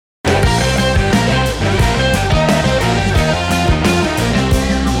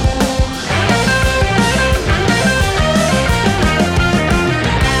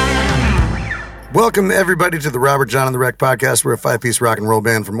Welcome, everybody, to the Robert John and the Wreck podcast. We're a five-piece rock and roll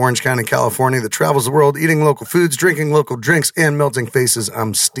band from Orange County, California that travels the world eating local foods, drinking local drinks, and melting faces.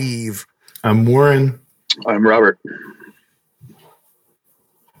 I'm Steve. I'm Warren. I'm Robert.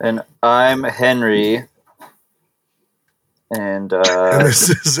 And I'm Henry. And this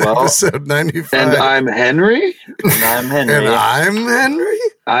is episode 95. And I'm Henry. And I'm Henry. And I'm Henry.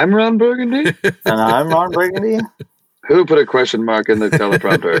 I'm Ron Burgundy. And I'm Ron Burgundy. Who put a question mark in the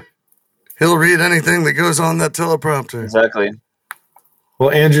teleprompter? He'll read anything that goes on that teleprompter. Exactly.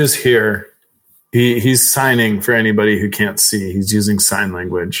 Well, Andrew's here. He's signing for anybody who can't see. He's using sign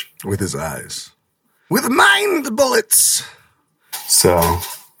language. With his eyes. With mind bullets. So,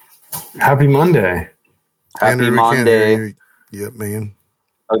 happy Monday. Happy Henry, Monday. Yep, man.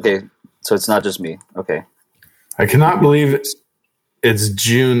 Okay, so it's not just me. Okay. I cannot believe it's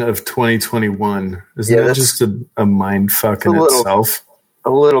June of 2021. Isn't that just a mind fuck in itself? A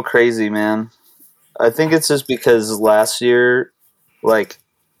little crazy, man. I think it's just because last year, like,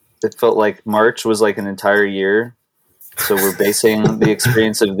 it felt like March was like an entire year. So we're basing the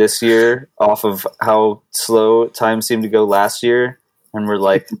experience of this year off of how slow time seemed to go last year. And we're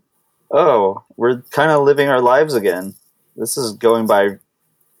like, oh, we're kind of living our lives again. This is going by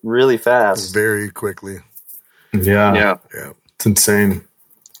really fast. Very quickly. Yeah. It's insane.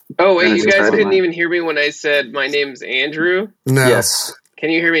 Oh, wait, you guys didn't even hear me when I said my name's Andrew? No. Yes. Can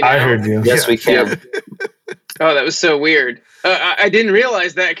you hear me now? I heard you. Yes, we can. Oh, that was so weird. I didn't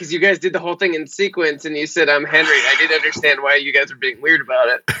realize that because you guys did the whole thing in sequence and you said I'm Henry. I didn't understand why you guys were being weird about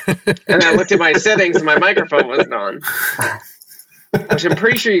it. And I looked at my settings and my microphone wasn't on. Which I'm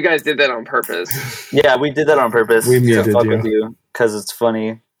pretty sure you guys did that on purpose. Yeah, we did that on purpose. We to muted fuck you. with you because it's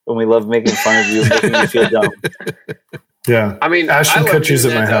funny and we love making fun of you and making you feel dumb. Yeah. I mean, Ashton I love Kutcher's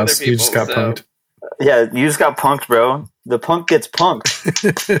doing at my that to house. other You just people, got so- punked. Yeah, you just got punked, bro. The punk gets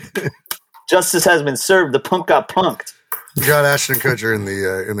punked. Justice has been served. The punk got punked. You got Ashton Kutcher in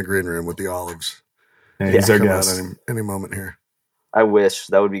the green room with the olives. Yeah, he's our Come out guest. any moment here. I wish.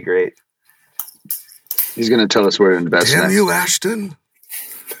 That would be great. He's going to tell us where to invest Damn next. you, Ashton.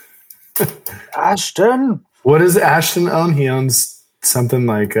 Ashton. What does Ashton own? He owns something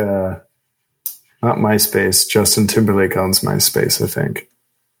like, not MySpace. Justin Timberlake owns MySpace, I think.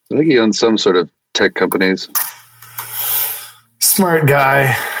 I think he owns some sort of tech companies. Smart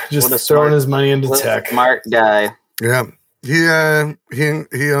guy. Just What a throwing smart- his money into What a tech. smart guy. Yeah. He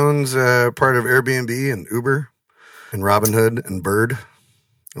owns part of Airbnb and Uber and Robinhood and Bird.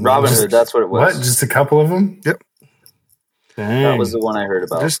 And Robin Hood, that's what it What? was. Just a couple of them? Yep. Dang. That was the one I heard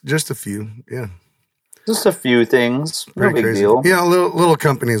about. Just a few. Yeah. Just a few things. No Pretty big crazy. deal. Yeah, little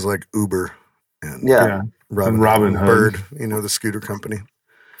companies like Uber and Yeah. Robinhood. Bird, the scooter company.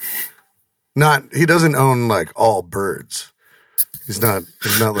 He doesn't own like all birds. He's not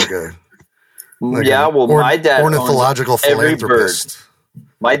like a my dad ornithological owns every bird. philanthropist.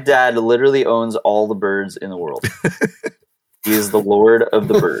 My dad literally owns all the birds in the world. He is the lord of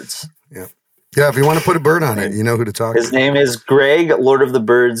the birds. Yeah, if you want to put a bird on it, you know who to talk His to. name is Greg, Lord of the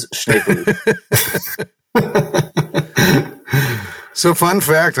Birds Schnakery. So, fun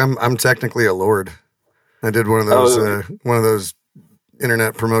fact: I'm technically a lord. I did one of those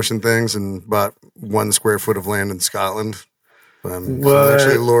internet promotion things and bought 1 square foot of land in Scotland. I'm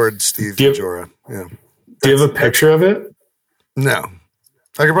actually Lord Steve Jorah. Yeah. Do you have a picture of it? No,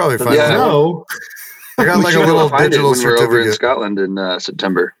 I could probably find it. No. I got like a little digital when we're over in certificate. Scotland in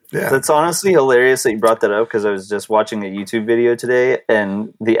September. Yeah. That's honestly hilarious that you brought that up because I was just watching a YouTube video today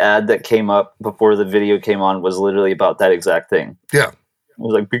and the ad that came up before the video came on was literally about that exact thing. Yeah. It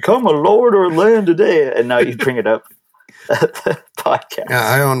was like, become a lord or land today. And now you bring it up at the podcast. Yeah,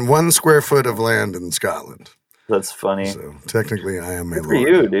 I own 1 square foot of land in Scotland. That's funny. So technically I am a Good for lord.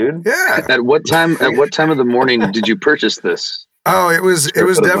 you, dude. Yeah. At what time of the morning did you purchase this? Oh, it was Square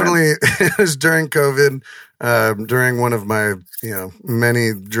foot of definitely it was during COVID, during one of my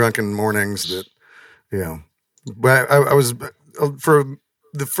many drunken mornings that but I was for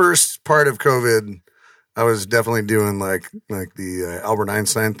the first part of COVID, I was definitely doing like the Albert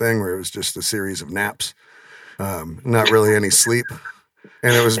Einstein thing where it was just a series of naps, not really any sleep,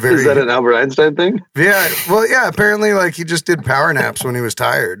 and it was very. Is that an Albert Einstein thing? Yeah, well, yeah. Apparently, like he just did power naps when he was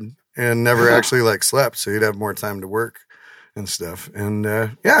tired and never actually like slept, so he'd have more time to work and stuff. And I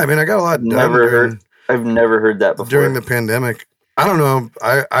mean, I got a lot done. I've never heard that before. During the pandemic. I don't know.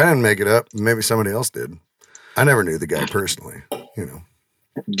 I didn't make it up. Maybe somebody else did. I never knew the guy personally.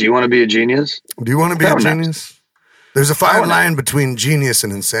 Do you want to be a genius? Do you want to be a genius? There's a fine line between genius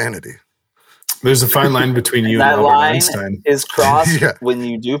and insanity. There's a fine line between you and that Albert line Einstein. is crossed Yeah. when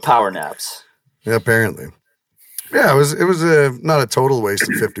you do power naps. Yeah, apparently. Yeah, it was not a total waste of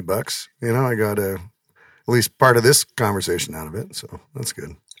 $50. You know, I got at least part of this conversation out of it, so that's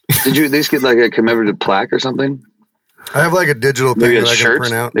good. Did you at least get like a commemorative plaque or something? I have like a digital thing Maybe a that I can shirt,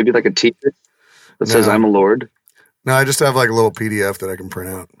 print out. maybe like a T-shirt that says "I'm a Lord." No, I just have like a little PDF that I can print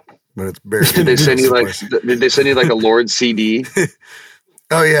out, but it's buried. Did they send you like? Did they send you like a Lord CD?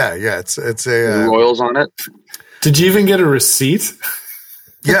 Oh yeah. It's a Royals on it. Did you even get a receipt?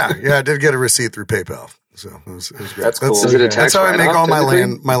 Yeah. I did get a receipt through PayPal, so it was great. That's cool. Is it a tax That's how I make write-off all my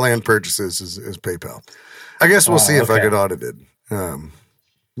typically? land purchases is PayPal. I guess we'll see if I okay. get audited.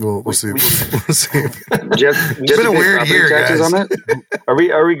 We'll see. We'll see. Jeff, It's been a weird year, guys. On it?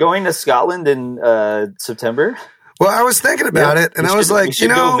 Are we going to Scotland in September? Well, I was thinking about it, and I was like, we should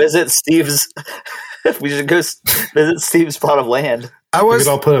go visit Steve's. We should go visit Steve's plot of land. We could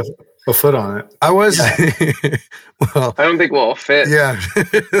all put a foot on it. I was. Well, I don't think we'll all fit. yeah.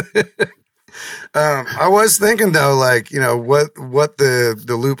 I was thinking though, like, you know, what the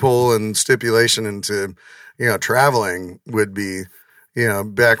loophole and stipulation into, you know, traveling would be, you know,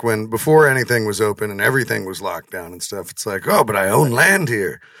 back before anything was open and everything was locked down and stuff. It's like, oh, but I own land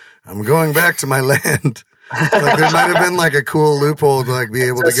here. I'm going back to my land. Like, there might have been like a cool loophole to like be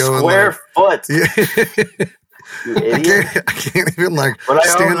able to go square foot. Yeah. You idiot. I can't even like But I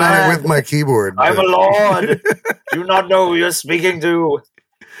stand own on land. it with my keyboard. I'm a but lord. Do not know who you're speaking to.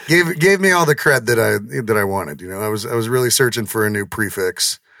 gave me all the cred that I wanted. You know, I was really searching for a new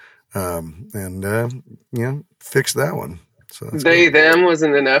prefix, and fixed that one. So that's They, them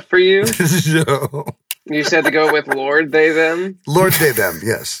wasn't enough for you? good. No. You just had to go with Lord, they, them? Lord they them,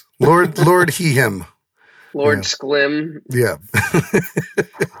 yes. Lord he him. Lord Yeah. Sklim. Yeah.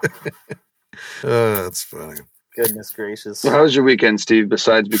 That's funny. Goodness gracious. So how was your weekend, Steve?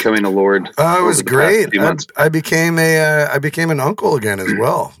 Besides becoming a Lord, It over was the past great. few months? I became an uncle again as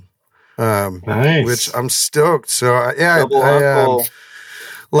well. Nice. Which I'm stoked. So Double uncle.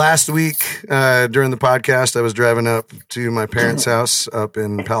 last week during the podcast, I was driving up to my parents' house up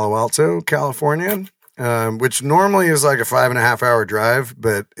in Palo Alto, California, which normally is like a 5.5 hour drive,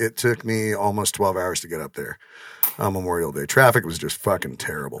 but it took me almost 12 hours to get up there on Memorial Day. Traffic was just fucking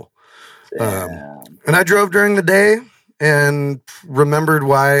terrible. And I drove during the day and remembered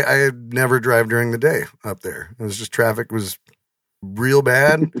why I never drive during the day up there. It was just traffic was real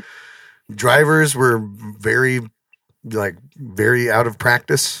bad. Drivers were very out of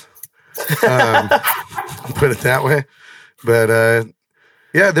practice. Put it that way. But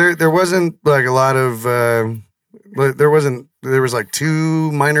there wasn't like a lot of there was like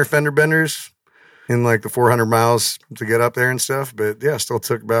 2 minor fender benders in like the 400 miles to get up there and stuff. But yeah, still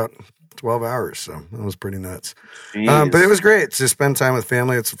took about 12 hours. So that was pretty nuts. But it was great to spend time with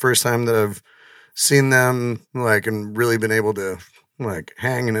family. It's the first time that I've seen them like and really been able to like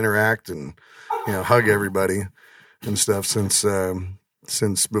hang and interact and, you know, hug everybody and stuff since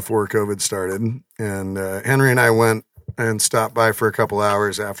before COVID started. And Henry and I went and stopped by for a couple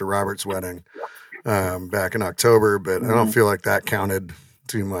hours after Robert's wedding back in October, but I don't feel like that counted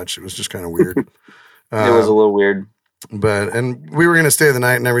too much. It was just kind of weird. It was a little weird. And we were going to stay the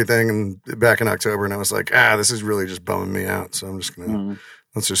night and everything and back in October, and I was like, this is really just bumming me out. So I'm just going to,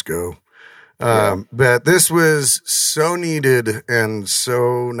 let's just go. But this was so needed and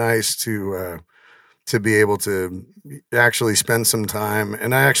so nice to be able to actually spend some time.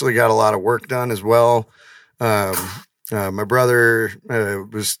 And I actually got a lot of work done as well. My brother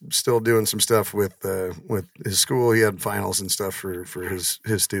was still doing some stuff with his school. He had finals and stuff for his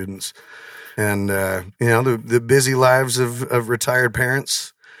students. And, you know, the busy lives of retired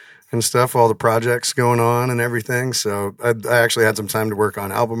parents and stuff, all the projects going on and everything. So I actually had some time to work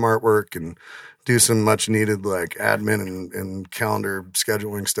on album artwork and do some much needed like admin and calendar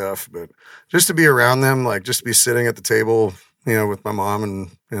scheduling stuff. But just to be around them, like just to be sitting at the table, you know, with my mom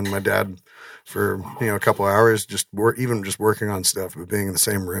and my dad for, you know, a couple hours, even just working on stuff, but being in the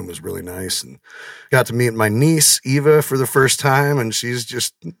same room was really nice. And got to meet my niece, Eva, for the first time. And she's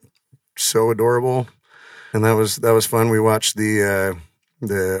just so adorable. And that was fun. We watched the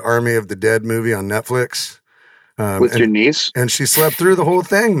Army of the Dead movie on Netflix. With your niece? And she slept through the whole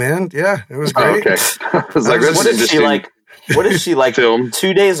thing, man. Yeah, it was great. Oh, okay. I was like, that's What is she interesting. like? What is she like? Film.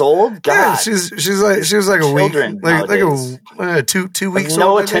 2 days old? God. Yeah, she was like a week, Children like nowadays. a 2 weeks.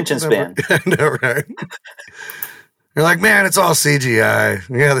 no old, I think. attention span. I know, right? You're like, man, it's all CGI.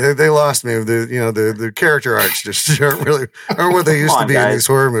 Yeah, they lost me. The character arcs just aren't what they used Come to on, be in guys. these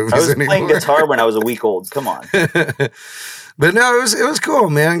horror movies I was anymore. playing guitar when I was a week old. Come on. But no, it was cool,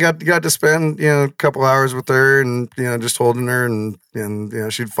 man. Got to spend, a couple hours with her and, just holding her and,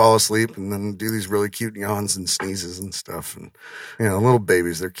 she'd fall asleep and then do these really cute yawns and sneezes and stuff. And, little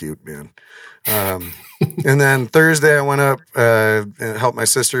babies, they're cute, man. And then Thursday I went up, and helped my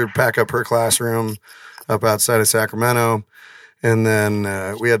sister pack up her classroom up outside of Sacramento. And then,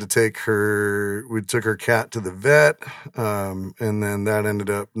 we took her cat to the vet. And then that ended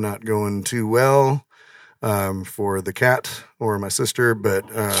up not going too well. For the cat or my sister, but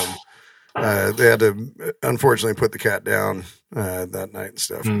they had to unfortunately put the cat down that night and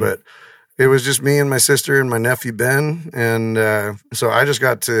stuff. But it was just me and my sister and my nephew Ben, and so I just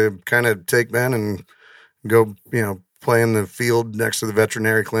got to kind of take Ben and go, play in the field next to the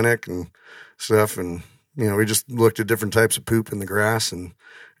veterinary clinic and stuff, and we just looked at different types of poop in the grass and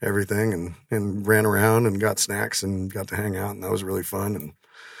everything, and ran around and got snacks and got to hang out, and that was really fun. And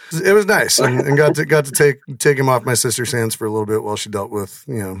it was nice, and got to take him off my sister's hands for a little bit while she dealt with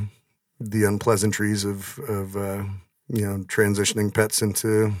the unpleasantries of transitioning pets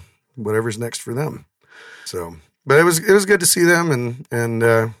into whatever's next for them. So, but it was good to see them, and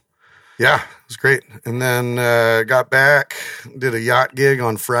yeah, it was great. And then got back, did a yacht gig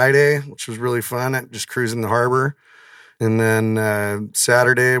on Friday, which was really fun. Just cruising the harbor, and then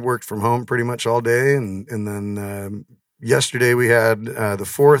Saturday worked from home pretty much all day, and then. Yesterday we had the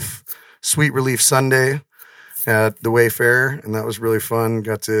fourth Sweet Relief Sunday at the Wayfair, and that was really fun.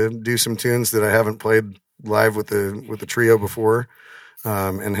 Got to do some tunes that I haven't played live with the trio before,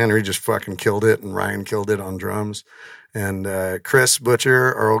 and Henry just fucking killed it, and Ryan killed it on drums, and Chris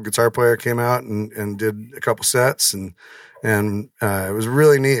Butcher, our old guitar player, came out and did a couple sets, and it was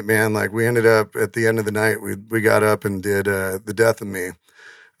really neat, man. Like, we ended up at the end of the night, we got up and did The Death of Me.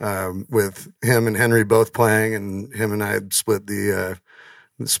 With him and Henry both playing, and him and I had split the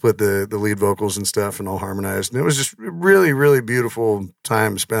lead vocals and stuff, and all harmonized. And it was just really, really beautiful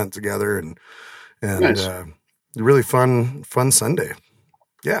time spent together, and nice. Really fun Sunday.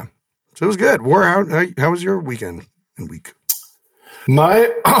 Yeah, so it was good. How was your weekend and week? My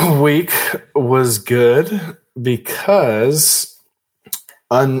week was good because,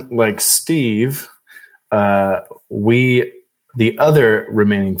 unlike Steve, the other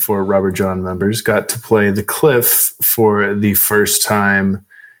remaining 4 Robert John members got to play the Cliff for the first time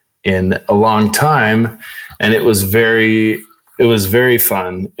in a long time, and it was very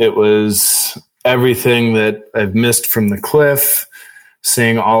fun. It was everything that I've missed from the Cliff,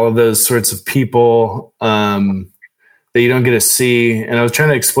 seeing all of those sorts of people that you don't get to see. And I was trying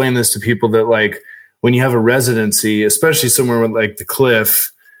to explain this to people that, like, when you have a residency, especially somewhere like the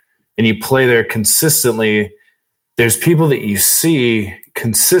Cliff, and you play there consistently, there's people that you see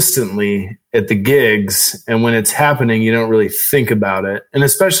consistently at the gigs, and when it's happening, you don't really think about it. And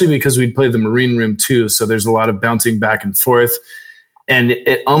especially because we play the Marine Room too, so there's a lot of bouncing back and forth, and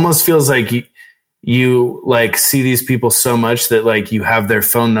it almost feels like you like see these people so much that, like, you have their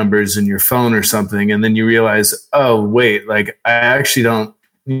phone numbers in your phone or something, and then you realize, oh wait, like, I actually don't.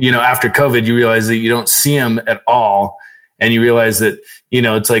 After COVID, you realize that you don't see them at all. And you realize that,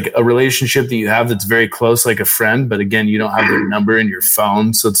 it's like a relationship that you have that's very close, like a friend, but again, you don't have their number in your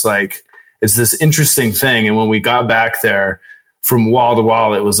phone. So it's like, it's this interesting thing. And when we got back there, from wall to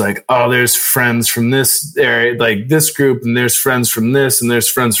wall, it was like, oh, there's friends from this area, like this group, and there's friends from this, and there's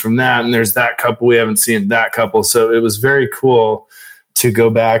friends from that, and there's that couple we haven't seen, that couple. So it was very cool to go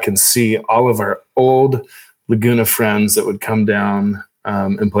back and see all of our old Laguna friends that would come down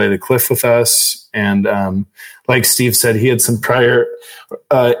and play the Cliff with us. And like Steve said, he had some prior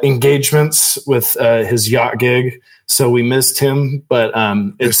engagements with his yacht gig, so we missed him. But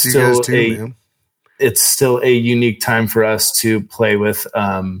it's still a unique time for us to play with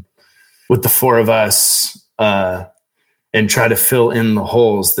the 4 of us and try to fill in the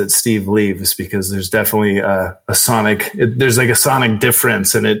holes that Steve leaves, because there's definitely a sonic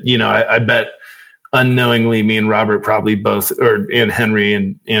difference, and it. I bet unknowingly, me and Robert probably both, and Henry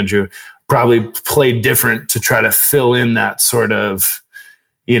and Andrew probably played different to try to fill in that sort of,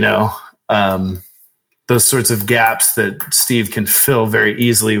 those sorts of gaps that Steve can fill very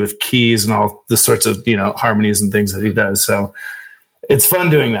easily with keys and all the sorts of, harmonies and things that he does. So it's fun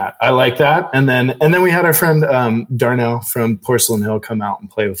doing that. I like that. And then we had our friend Darnell from Porcelain Hill come out and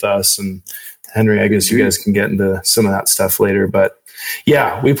play with us. And Henry, I guess you guys can get into some of that stuff later, but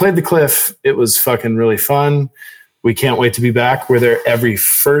yeah, we played the Cliff. It was fucking really fun. We can't wait to be back. We're there every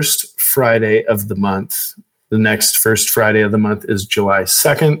first Friday of the month. The next first Friday of the month is July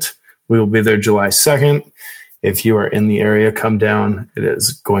 2nd. We will be there July 2nd. If you are in the area, come down. It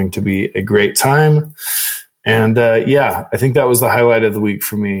is going to be a great time. And I think that was the highlight of the week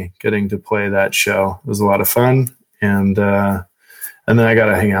for me, getting to play that show. It was a lot of fun. and then I got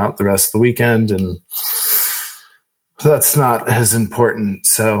to hang out the rest of the weekend, and that's not as important.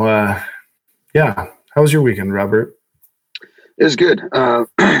 So, yeah. How was your weekend, Robert? It was good.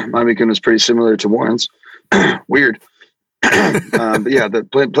 My weekend was pretty similar to Warren's. Weird. But yeah,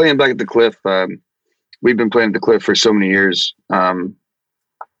 playing back at the Cliff, we've been playing at the Cliff for so many years. And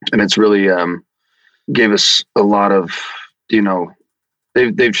it's really gave us a lot of,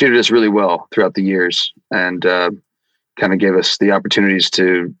 they've treated us really well throughout the years, and kind of gave us the opportunities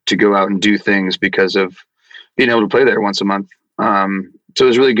to go out and do things because of being able to play there once a month. So it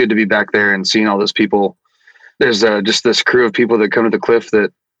was really good to be back there and seeing all those people. There's just this crew of people that come to the Cliff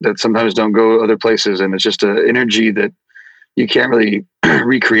that sometimes don't go other places, and it's just an energy that you can't really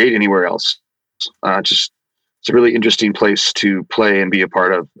recreate anywhere else. It's a really interesting place to play and be a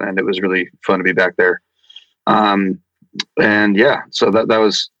part of, and it was really fun to be back there. And yeah, so that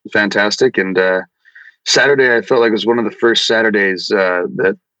was fantastic. And Saturday, I felt like it was one of the first Saturdays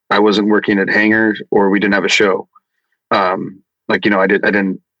that I wasn't working at Hangar or we didn't have a show. I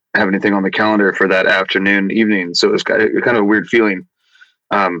didn't have anything on the calendar for that afternoon, evening. So it was kind of a weird feeling.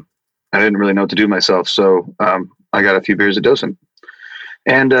 I didn't really know what to do myself. So I got a few beers at Docent.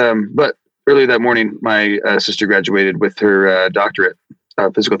 And but early that morning, my sister graduated with her doctorate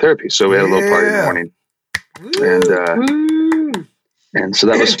of physical therapy. So we had a little party in the morning. And so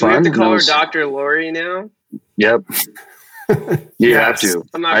that was Do we fun. have to call her Dr. Lori now? Yep. You have Yes. to.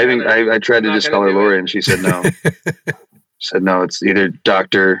 I tried to just call her Lori, and she said no. Said no, it's either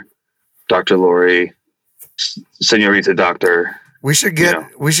Dr. Lori, Senorita Doctor. We should get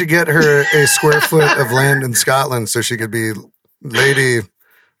her a square foot of land in Scotland so she could be Lady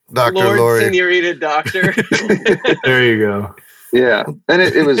Dr. Lord Lori. Senorita Doctor. There you go. Yeah, and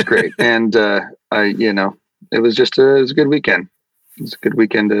it was great, and it was just it was a good weekend. It was a good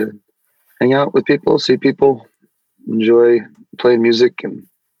weekend to hang out with people, see people, enjoy playing music, and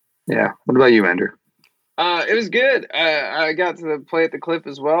yeah. What about you, Andrew? It was good. I got to play at the Cliff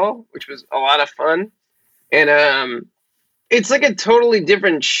as well, which was a lot of fun. And it's like a totally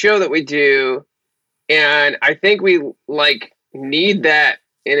different show that we do. And I think we need that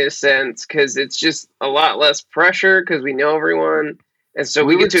in a sense, because it's just a lot less pressure because we know everyone. And so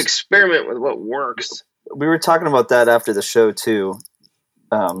we get to experiment with what works. We were talking about that after the show too.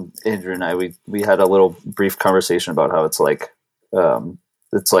 Andrew and I, we had a little brief conversation about how it's like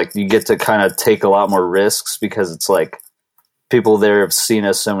you get to kind of take a lot more risks because it's like people there have seen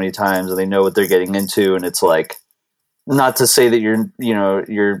us so many times and they know what they're getting into. And it's like, not to say that you're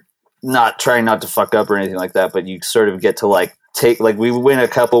not trying not to fuck up or anything like that, but you sort of get to take, we went a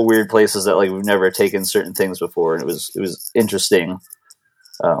couple weird places that we've never taken certain things before. And it was interesting.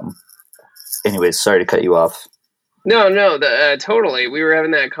 Anyways, sorry to cut you off. No, totally. We were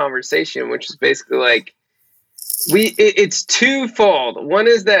having that conversation, which is basically it's twofold. One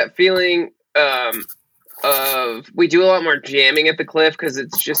is that feeling of we do a lot more jamming at the Cliff because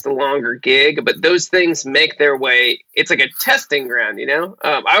it's just a longer gig, but those things make their way. It's like a testing ground,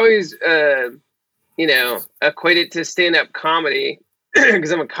 I always, equate it to stand-up comedy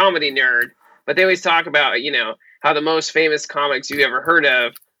because I'm a comedy nerd, but they always talk about, how the most famous comics you've ever heard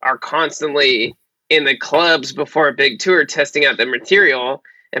of are constantly in the clubs before a big tour testing out the material.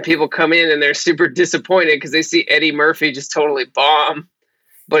 And people come in and they're super disappointed because they see Eddie Murphy just totally bomb.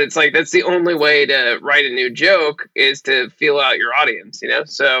 But it's like, that's the only way to write a new joke is to feel out your audience,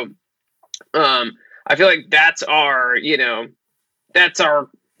 So I feel like that's our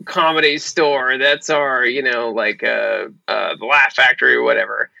comedy store. That's our, the Laugh Factory or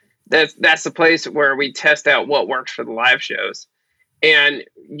whatever. That's the place where we test out what works for the live shows. And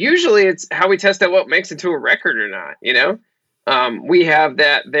usually it's how we test out what makes it to a record or not, We have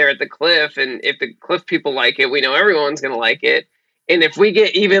that there at the Cliff, and if the Cliff people like it, we know everyone's going to like it. And if we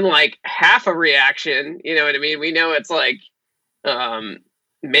get even half a reaction, you know what I mean? We know it's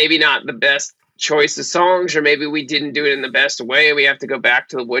maybe not the best choice of songs, or maybe we didn't do it in the best way. We have to go back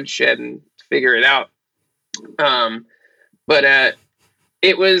to the woodshed and figure it out. But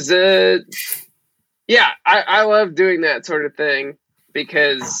it was, I love doing that sort of thing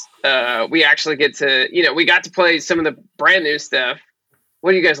because we actually get to, we got to play some of the brand new stuff.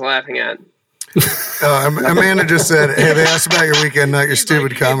 What are you guys laughing at? Amanda just said, hey, they asked about your weekend, not your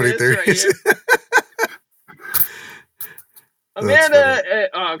stupid comedy theories. Right Amanda,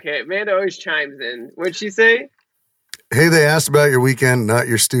 okay. Amanda always chimes in. What'd she say? Hey, they asked about your weekend, not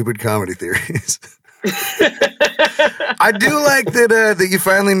your stupid comedy theories. I do like that you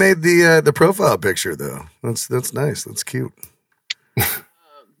finally made the profile picture, though. That's nice. That's cute.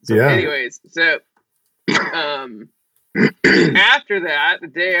 Yeah. Anyways, so after that, the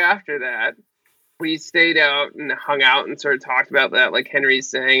day after that, we stayed out and hung out and sort of talked about that, like Henry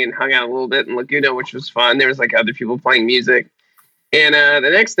sang, and hung out a little bit in Laguna, which was fun. There was like other people playing music. And the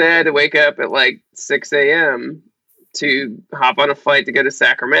next day I had to wake up at like 6 a.m. to hop on a flight to go to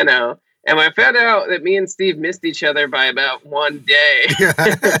Sacramento. And I found out that me and Steve missed each other by about one day,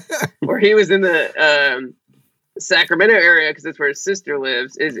 where he was in the Sacramento area because that's where his sister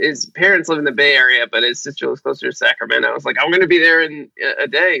lives. His parents live in the Bay Area, but his sister lives closer to Sacramento. I was like, I'm going to be there in a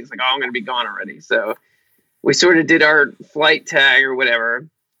day. He's like, oh, I'm going to be gone already. So we sort of did our flight tag or whatever.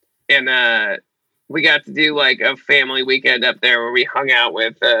 And we got to do like a family weekend up there where we hung out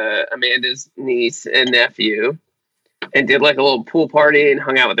with Amanda's niece and nephew and did like a little pool party and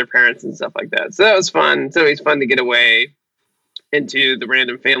hung out with their parents and stuff like that. So that was fun. It's always fun to get away into the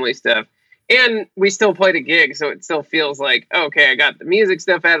random family stuff. And we still played a gig, so it still feels like, okay, I got the music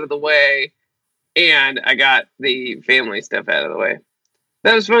stuff out of the way and I got the family stuff out of the way.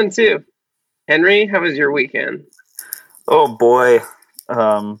 That was fun too. Henry, how was your weekend? Oh boy.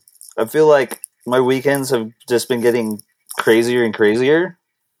 I feel like my weekends have just been getting crazier and crazier.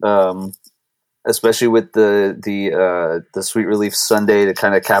 Especially with the Sweet Relief Sunday to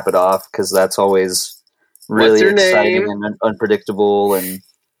kind of cap it off, because that's always really exciting and unpredictable. And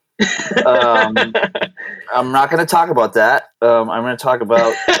I'm not going to talk about that. I'm going to talk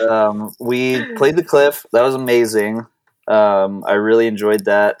about we played the Cliff. That was amazing. I really enjoyed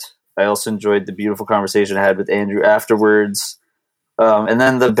that. I also enjoyed the beautiful conversation I had with Andrew afterwards. And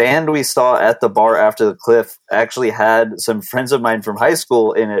then the band we saw at the bar after the Cliff actually had some friends of mine from high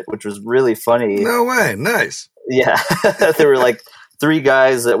school in it, which was really funny. No way. Nice. Yeah. There were like 3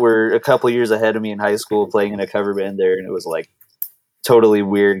 guys that were a couple years ahead of me in high school playing in a cover band there. And it was like totally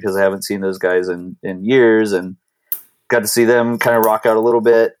weird because I haven't seen those guys in years, and got to see them kind of rock out a little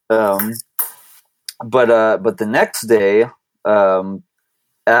bit. But the next day,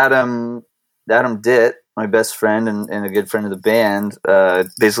 Adam Ditt, my best friend and a good friend of the band,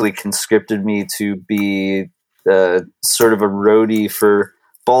 basically conscripted me to be sort of a roadie for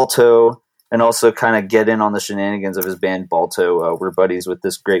Balto, and also kind of get in on the shenanigans of his band Balto. We're buddies with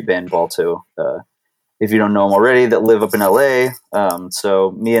this great band Balto, if you don't know them already, that live up in LA.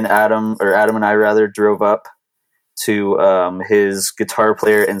 So me and Adam and I rather, drove up to his guitar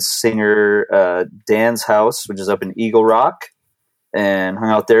player and singer Dan's house, which is up in Eagle Rock, and hung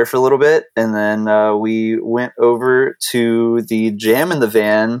out there for a little bit. And then we went over to the Jam in the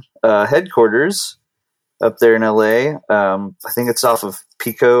Van headquarters up there in LA. I think it's off of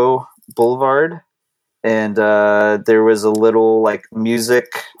Pico Boulevard. And there was a little like music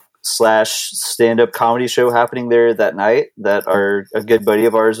 / stand-up comedy show happening there that night that a good buddy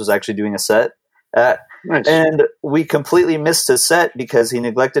of ours was actually doing a set at. Nice. And we completely missed his set because he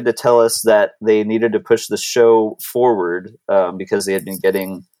neglected to tell us that they needed to push the show forward because they had been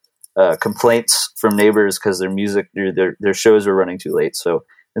getting complaints from neighbors because their shows were running too late. So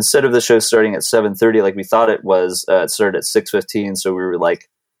instead of the show starting at 7:30 like we thought it was, it started at 6:15. So we were like,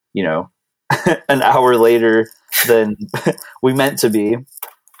 an hour later than we meant to be.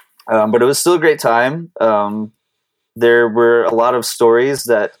 But it was still a great time. There were a lot of stories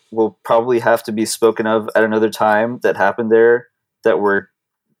that will probably have to be spoken of at another time that happened there that were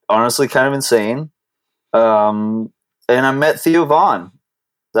honestly kind of insane. And I met Theo Vaughn.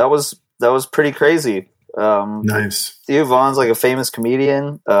 That was pretty crazy. Nice. Theo Vaughn's like a famous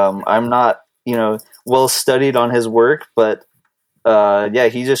comedian. I'm not, well studied on his work, but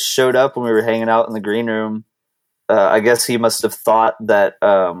he just showed up when we were hanging out in the green room. I guess he must have thought that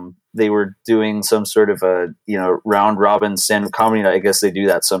they were doing some sort of a round robin stand-up comedy night. I guess they do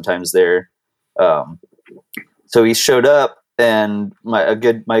that sometimes there. So he showed up, and my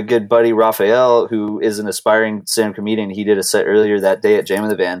good buddy Raphael, who is an aspiring stand-up comedian, he did a set earlier that day at Jam in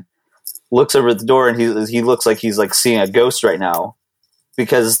the Van, looks over at the door, and he looks like he's like seeing a ghost right now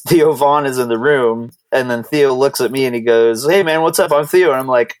because Theo Vaughn is in the room. And then Theo looks at me and he goes, "Hey man, what's up? I'm Theo." And I'm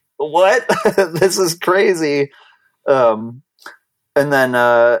like, "What? This is crazy." And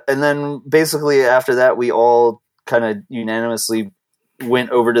then basically after that, we all kind of unanimously went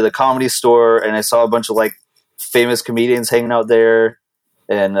over to the Comedy Store, and I saw a bunch of like famous comedians hanging out there,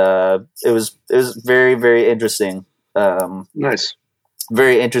 and it was very, very interesting. Nice,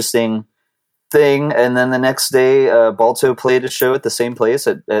 very interesting thing. And then the next day, Balto played a show at the same place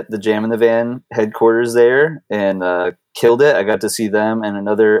at the Jam in the Van headquarters there, and killed it. I got to see them and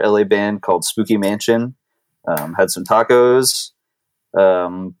another LA band called Spooky Mansion. Had some tacos.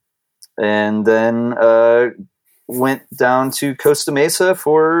 And then went down to Costa Mesa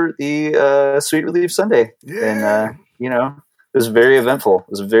for the Sweet Relief Sunday. Yeah. And, it was very eventful. It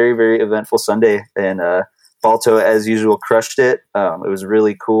was a very, very eventful Sunday. And Balto, as usual, crushed it. It was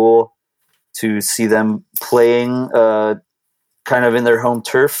really cool. to see them playing kind of in their home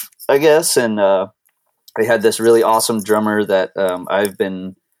turf, I guess. And they had this really awesome drummer that I've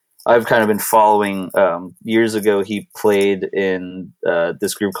kind of been following. Years ago, he played in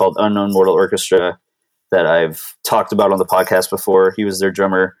this group called Unknown Mortal Orchestra that I've talked about on the podcast before. He was their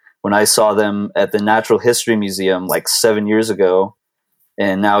drummer when I saw them at the Natural History Museum like 7 years ago.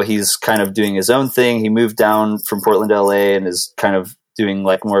 And now he's kind of doing his own thing. He moved down from Portland to LA and is kind of doing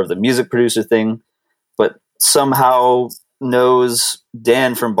like more of the music producer thing, but somehow knows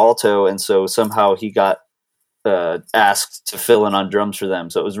Dan from Balto. And so somehow he got asked to fill in on drums for them.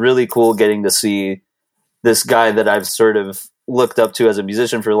 So it was really cool getting to see this guy that I've sort of looked up to as a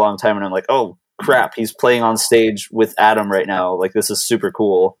musician for a long time. And I'm like, oh crap, he's playing on stage with Adam right now. Like, this is super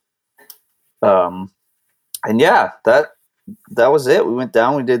cool. And yeah, that was it. We went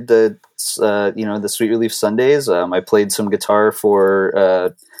down, we did the Sweet Relief Sundays. I played some guitar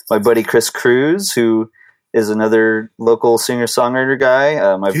for my buddy Chris Cruz, who is another local singer-songwriter guy.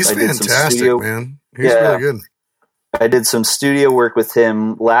 He's I did fantastic, some man. He's really good. I did some studio work with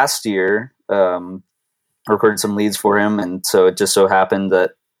him last year, recorded some leads for him, and so it just so happened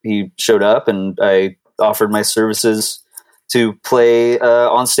that he showed up, and I offered my services to play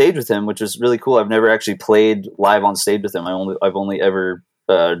on stage with him, which was really cool. I've never actually played live on stage with him. I've only ever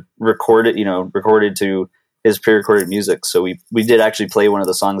recorded to his pre-recorded music. So we did actually play one of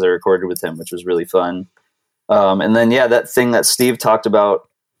the songs I recorded with him, which was really fun. And then that thing that Steve talked about.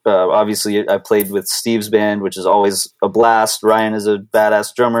 Obviously, I played with Steve's band, which is always a blast. Ryan is a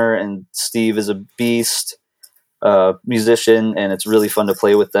badass drummer, and Steve is a beast musician, and it's really fun to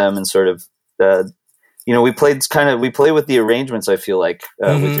play with them and sort of. We play with the arrangements, I feel like,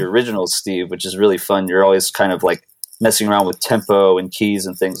 with your originals, Steve, which is really fun. You're always kind of like messing around with tempo and keys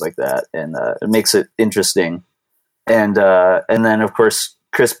and things like that. And it makes it interesting. And then of course,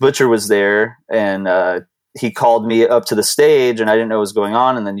 Chris Butcher was there, and he called me up to the stage, and I didn't know what was going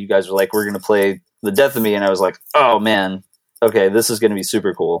on. And then you guys were like, we're going to play The Death of Me. And I was like, oh man, okay, this is going to be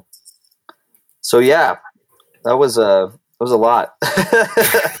super cool. So yeah, that was a lot.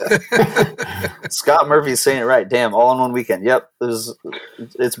 Scott Murphy's saying it right. Damn, all in one weekend. Yep,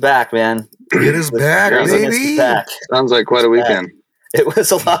 it's back, man. It is back, baby. It's back. Sounds like quite a weekend. It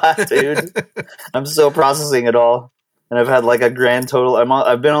was a lot, dude. I'm still processing it all, and I've had like a grand total.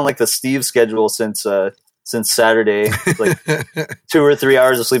 I've been on like the Steve schedule since Saturday, like 2 or 3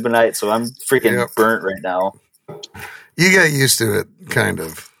 hours of sleep a night. So I'm freaking burnt right now. You get used to it, kind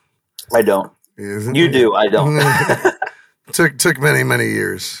of. I don't. You do. I don't. Took many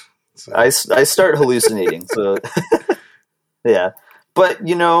years. So. I start hallucinating. So yeah, but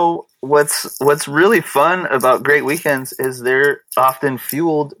what's really fun about great weekends is they're often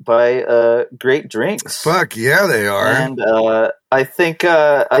fueled by great drinks. Fuck yeah, they are. And I think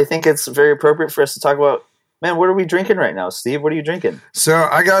it's very appropriate for us to talk about. Man, what are we drinking right now, Steve? What are you drinking? So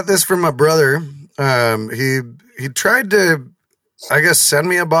I got this from my brother. He tried to, I guess, send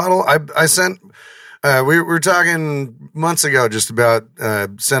me a bottle. I sent. We were talking months ago just about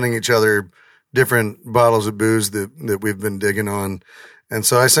sending each other different bottles of booze that we've been digging on, and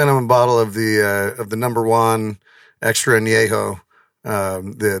so I sent him a bottle of the number one extra añejo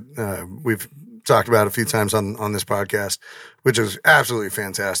that we've talked about a few times on this podcast, which is absolutely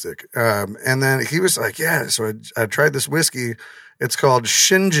fantastic. And then he was like, "Yeah," so I tried this whiskey. It's called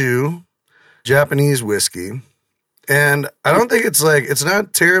Shinju Japanese whiskey. And I don't think it's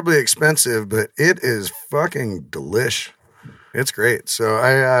not terribly expensive, but it is fucking delish. It's great. So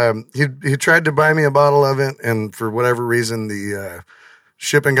he tried to buy me a bottle of it, and for whatever reason, the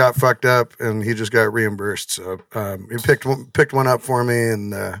shipping got fucked up, and he just got reimbursed. So he picked one up for me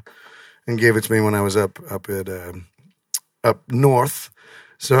and gave it to me when I was up north.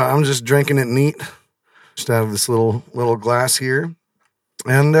 So I'm just drinking it neat, just out of this little glass here,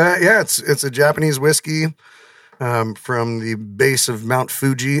 and it's a Japanese whiskey. From the base of Mount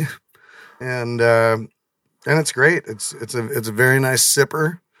Fuji, and it's great. It's a very nice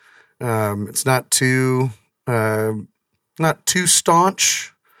sipper. It's not too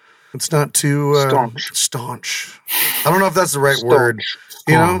staunch. It's not too staunch. I don't know if that's the right word.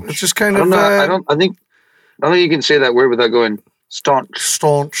 It's just kind of. I don't think you can say that word without going staunch.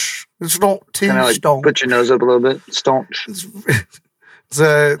 Staunch. It's not too staunch. Put your nose up a little bit. Staunch.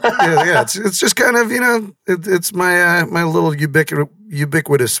 It's just kind of, it's my little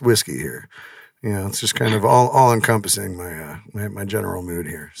ubiquitous whiskey here. It's just kind of all encompassing my general mood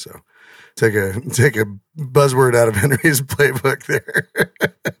here. So take a buzzword out of Henry's playbook there.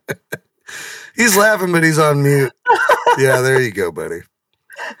 He's laughing, but he's on mute. Yeah, there you go, buddy.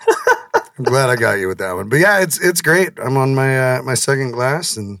 I'm glad I got you with that one. But yeah, it's great. I'm on my second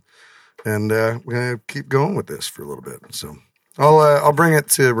glass, and and we're gonna keep going with this for a little bit. So I'll bring it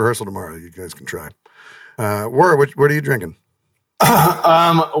to rehearsal tomorrow. You guys can try. War, what are you drinking?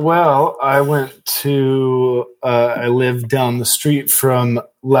 Well, I went to I live down the street from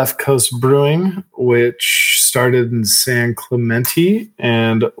Left Coast Brewing, which started in San Clemente,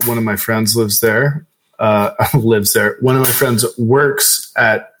 and one of my friends lives there. Lives there. One of my friends works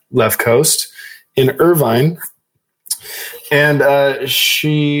at Left Coast in Irvine. And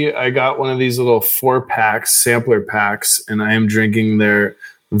I got one of these little 4-packs, sampler packs, and I am drinking their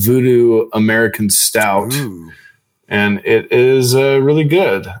Voodoo American Stout. Ooh. And it is really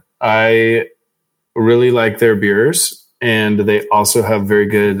good. I really like their beers, and they also have very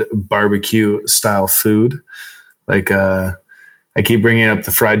good barbecue style food. Like I keep bringing up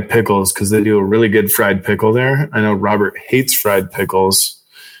the fried pickles because they do a really good fried pickle there. I know Robert hates fried pickles,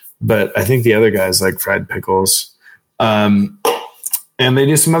 but I think the other guys like fried pickles. And they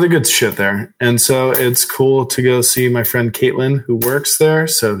do some other good shit there. And so it's cool to go see my friend Caitlin, who works there.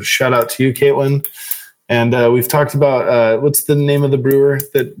 So shout out to you, Caitlin. And we've talked about what's the name of the brewer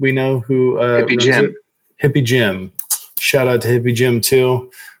that we know who Hippie Jim. Hippie Jim. Shout out to Hippie Jim too.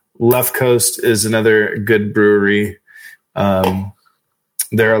 Left Coast is another good brewery.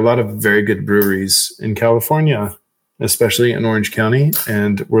 There are a lot of very good breweries in California, especially in Orange County,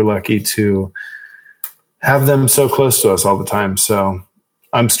 and we're lucky to have them so close to us all the time. So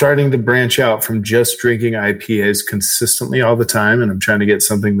I'm starting to branch out from just drinking IPAs consistently all the time, and I'm trying to get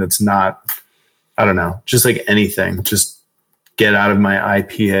something that's not, I don't know, just like anything. Just get out of my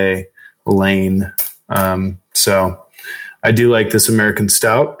IPA lane. So I do like this American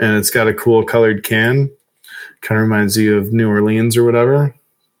Stout, and it's got a cool colored can. Kind of reminds you of New Orleans or whatever.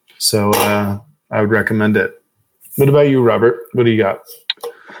 So I would recommend it. What about you, Robert? What do you got?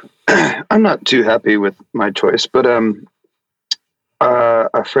 I'm not too happy with my choice, but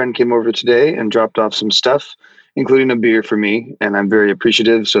a friend came over today and dropped off some stuff, including a beer for me, and I'm very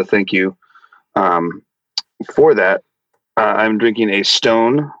appreciative. So thank you for that. I'm drinking a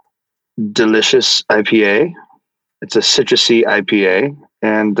Stone Delicious IPA. It's a citrusy IPA,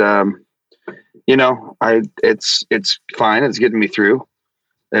 and it's fine. It's getting me through.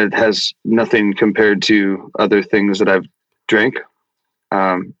 It has nothing compared to other things that I've drank,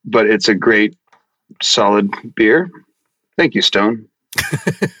 but it's a great, solid beer. Thank you, Stone.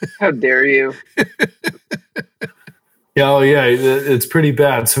 How dare you? Yeah, oh yeah, it's pretty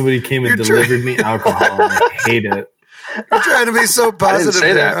bad. Somebody came and delivered me alcohol, and I hate it. You're trying to be so positive. I didn't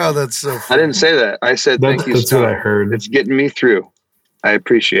say that. Oh, that's so funny. I didn't say that. I said thank you, That's Stone. what I heard. It's getting me through. I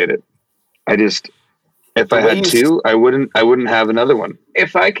appreciate it. If I had two, I wouldn't have another one.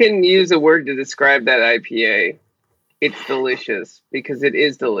 If I can use a word to describe that IPA, it's delicious because it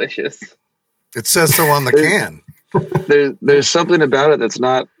is delicious. It says so on the can. There's something about it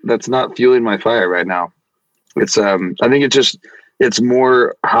that's not fueling my fire right now. It's I think it's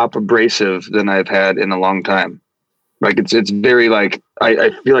more hop abrasive than I've had in a long time. Like it's very like I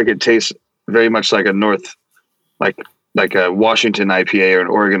feel like it tastes very much like a like a Washington IPA or an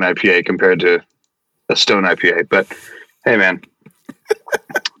Oregon IPA compared to a Stone IPA. But hey, man,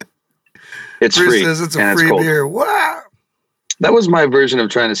 it's Bruce free. says it's a and free it's cold. beer. Wow. That was my version of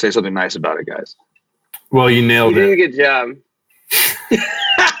trying to say something nice about it, guys. Well, you You nailed did a it. good job.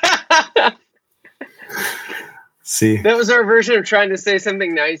 See, That was our version of trying to say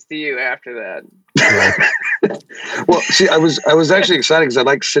something nice to you after that. Well, see, I was actually excited because I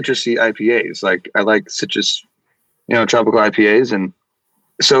like citrusy IPAs. Like I like citrus, tropical IPAs, and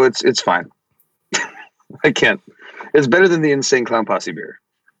so it's fine. I can't. It's better than the Insane Clown Posse beer.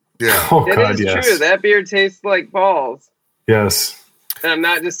 Yeah. oh It god, is yes, true. That beer tastes like balls. yes, And I'm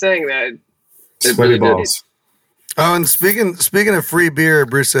not just saying that. It sweaty really did. balls. Oh, and speaking of free beer,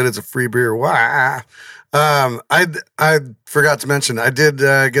 Bruce said it's a free beer. Wow. I forgot to mention I did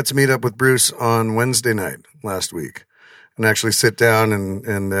get to meet up with Bruce on Wednesday night last week, and actually sit down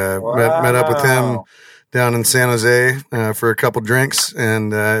and met up with him down in San Jose for a couple drinks,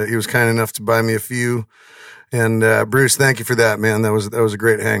 and he was kind enough to buy me a few. And Bruce, thank you for that, man. That was a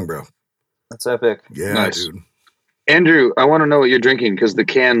great hang, bro. That's epic. Yeah, Nice. dude. Andrew, I want to know what you're drinking because the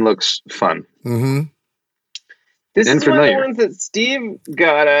can looks fun. Mm-hmm. This And is one of familiar. the ones that Steve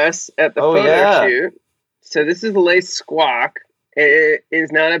got us at the Oh, photo yeah. shoot. So this is Lace Squawk. It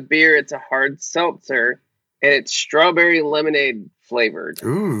is not a beer; it's a hard seltzer, and it's strawberry lemonade flavored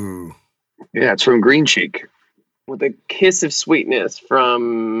Ooh. Yeah, it's from Green Cheek. with a kiss of sweetness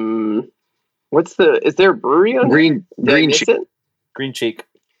from. Is there a brewery on Green here? Did I Green miss Cheek. it? Green cheek.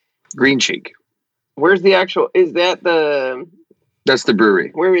 Green Cheek. Where's the actual? Is that the? That's the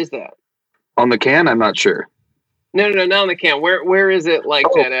brewery. Where is that? On the can, I'm not sure. No, not on the can. Where is it like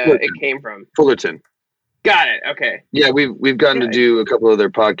Oh, that? Fullerton. It came from. Fullerton. Got it. Okay. Yeah, we've gotten to Nice. do a couple of their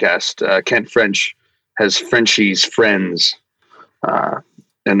podcasts. Kent French has Frenchie's Friends,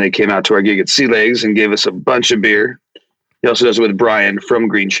 and they came out to our gig at Sea Legs and gave us a bunch of beer. He also does it with Brian from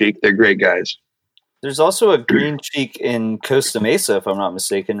Green Cheek. They're great guys. There's also a Green Cheek in Costa Mesa, if I'm not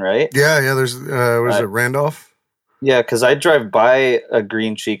mistaken, right? Yeah. There's what is it, Randolph? Yeah, because I drive by a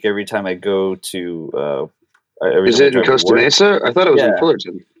Green Cheek every time I go to. Is it in Costa Mesa? I thought it was in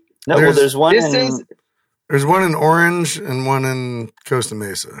Fullerton. No, there's one. There's one in Orange and one in Costa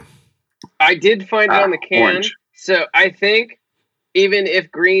Mesa. I did find it on the can. Orange. So I think even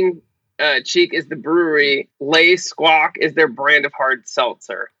if Green Cheek is the brewery, Lay Squawk is their brand of hard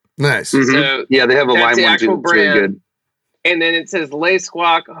seltzer. Nice. Mm-hmm. So yeah, they have a that's lime the one actual too. It's really brand. good. And then it says Lay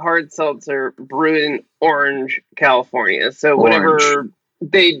Squawk hard seltzer brewed in Orange, California. So whatever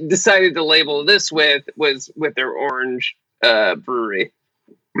they decided to label this with was with their Orange brewery.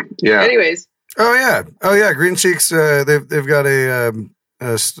 Yeah. Anyways. Oh yeah. Green Cheeks. They've got a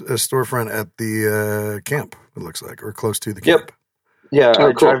storefront at the camp. It looks like, or close to the camp. Yeah,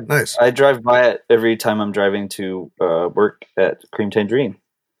 Oh, cool. Nice. I drive by it every time I'm driving to work at Cream Tangerine.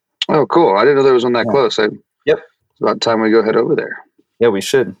 Oh, cool. I didn't know there was one that close. Yep. It's about time we go head over there. Yeah, we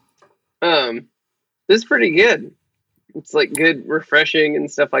should. This is pretty good. It's like good, refreshing and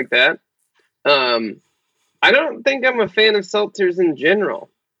stuff like that. I don't think I'm a fan of seltzers in general.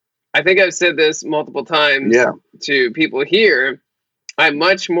 I think I've said this multiple times to people here. I'm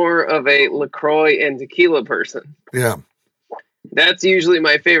much more of a LaCroix and tequila person. Yeah. That's usually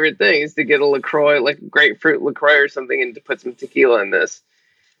my favorite thing, is to get a LaCroix, like grapefruit LaCroix or something, and to put some tequila in this.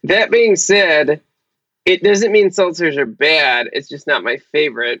 That being said, it doesn't mean seltzers are bad. It's just not my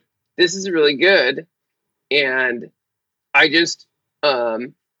favorite. This is really good. And I just,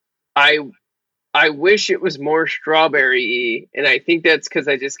 I wish it was more strawberry-y, and I think that's because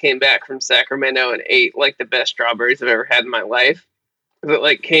I just came back from Sacramento and ate like the best strawberries I've ever had in my life. That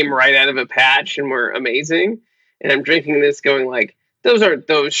like came right out of a patch and were amazing. And I'm drinking this going like, those aren't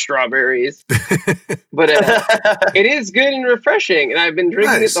those strawberries. But it is good and refreshing, and I've been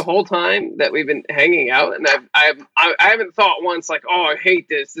drinking it the whole time that we've been hanging out, and I haven't thought once like, oh, I hate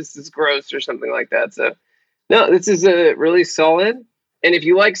this is gross or something like that. So no, this is a really solid. And if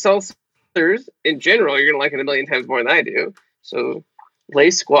you like seltzers in general, you're gonna like it a million times more than I do. So Lay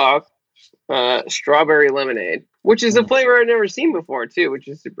Squawk strawberry lemonade, which is a flavor I've never seen before too, which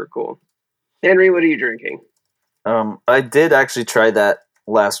is super cool. Henry, what are you drinking? I did actually try that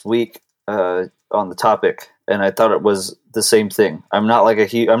last week on the topic, and I thought it was the same thing. I'm not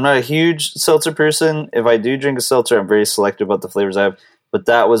a huge seltzer person. If I do drink a seltzer, I'm very selective about the flavors I have. But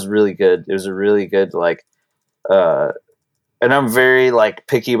that was really good. It was a really good and I'm very like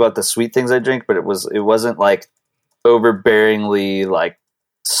picky about the sweet things I drink, but it wasn't like overbearingly like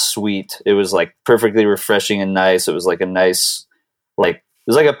sweet. It was like perfectly refreshing and nice. It was like a nice, like it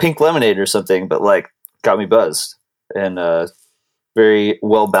was like a pink lemonade or something, but like got me buzzed, and very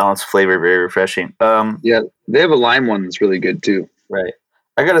well balanced flavor, very refreshing. Yeah, they have a lime one that's really good too. Right.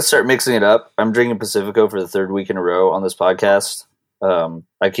 I got to start mixing it up. I'm drinking Pacifico for the third week in a row on this podcast.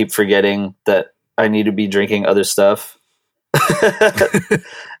 I keep forgetting that I need to be drinking other stuff.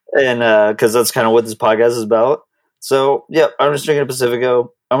 And because that's kind of what this podcast is about. So yeah, I'm just drinking a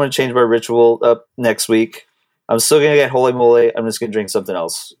Pacifico. I'm going to change my ritual up next week. I'm still going to get Holy Moly. I'm just going to drink something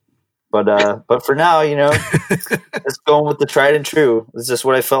else. But for now, just going with the tried and true. It's just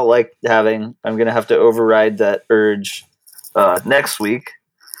what I felt like having. I'm going to have to override that urge next week.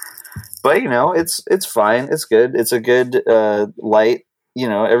 But it's fine. It's good. It's a good light.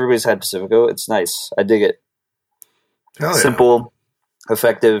 Everybody's had Pacifico. It's nice. I dig it. Hell yeah. Simple,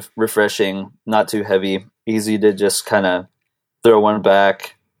 effective, refreshing, not too heavy, easy to just kind of throw one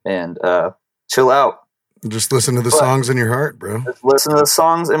back and chill out. Just listen to the songs in your heart, bro. Just listen to the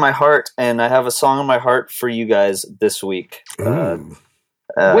songs in my heart, and I have a song in my heart for you guys this week. When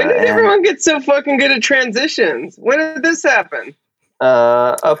did everyone get so fucking good at transitions? When did this happen?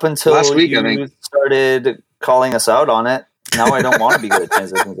 Up until last week, you started calling us out on it. Now I don't want to be good at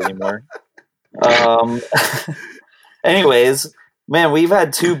transitions anymore. Anyways, man, we've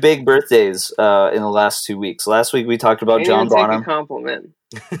had 2 big birthdays in the last 2 weeks. Last week we talked about John Bonham. Take a compliment.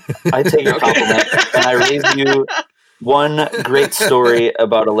 I take a compliment, and I raise you one great story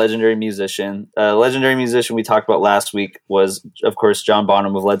about a legendary musician. A legendary musician we talked about last week was, of course, John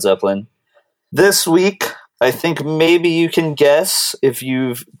Bonham of Led Zeppelin. This week, I think maybe you can guess if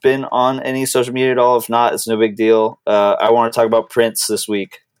you've been on any social media at all. If not, it's no big deal. I want to talk about Prince this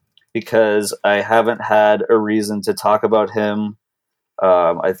week because I haven't had a reason to talk about him.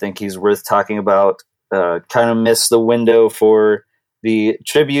 I think he's worth talking about. kind of missed the window for the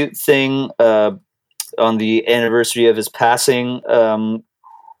tribute thing on the anniversary of his passing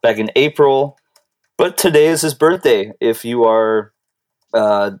back in April. But today is his birthday. If you are,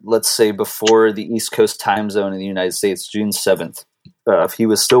 let's say, before the East Coast time zone in the United States, June 7th, if he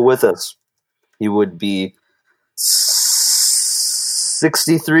was still with us, he would be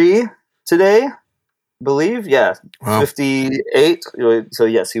 63 today, I believe. Yeah, wow. 58. So,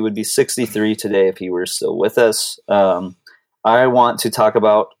 yes, he would be 63 today if he were still with us. I want to talk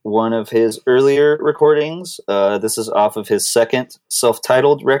about one of his earlier recordings. This is off of his second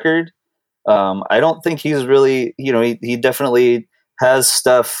self-titled record. I don't think he's really, he definitely has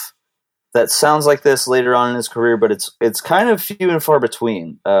stuff that sounds like this later on in his career, but it's kind of few and far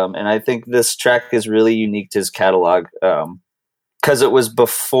between. And I think this track is really unique to his catalog because it was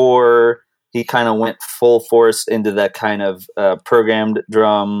before he kind of went full force into that kind of programmed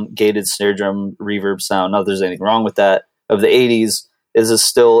drum, gated snare drum, reverb sound. Not that there's anything wrong with that. Of the 80s, is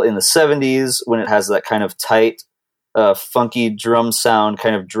still in the 70s when it has that kind of tight, funky drum sound,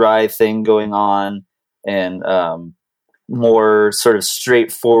 kind of dry thing going on, and more sort of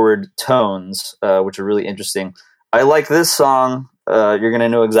straightforward tones, which are really interesting. I like this song. You're going to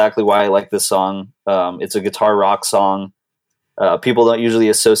know exactly why I like this song. It's a guitar rock song. People don't usually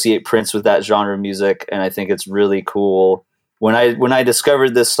associate Prince with that genre of music, and I think it's really cool. When I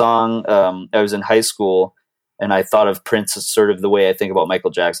discovered this song, I was in high school, and I thought of Prince as sort of the way I think about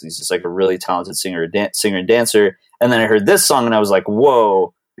Michael Jackson. He's just like a really talented singer and dancer. And then I heard this song, and I was like,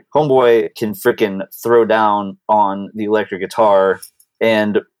 whoa, homeboy can freaking throw down on the electric guitar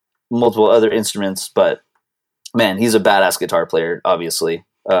and multiple other instruments. But, man, he's a badass guitar player, obviously.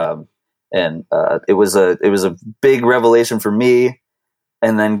 And it was a big revelation for me.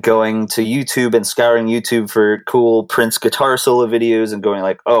 And then going to YouTube and scouring YouTube for cool Prince guitar solo videos and going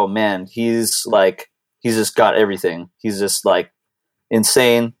like, oh, man, he's just got everything. He's just like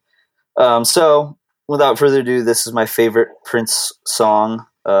insane. So without further ado, this is my favorite Prince song.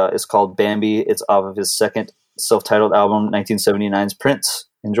 It's called Bambi. It's off of his second self-titled album, 1979's Prince.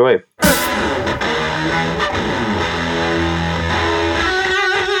 Enjoy.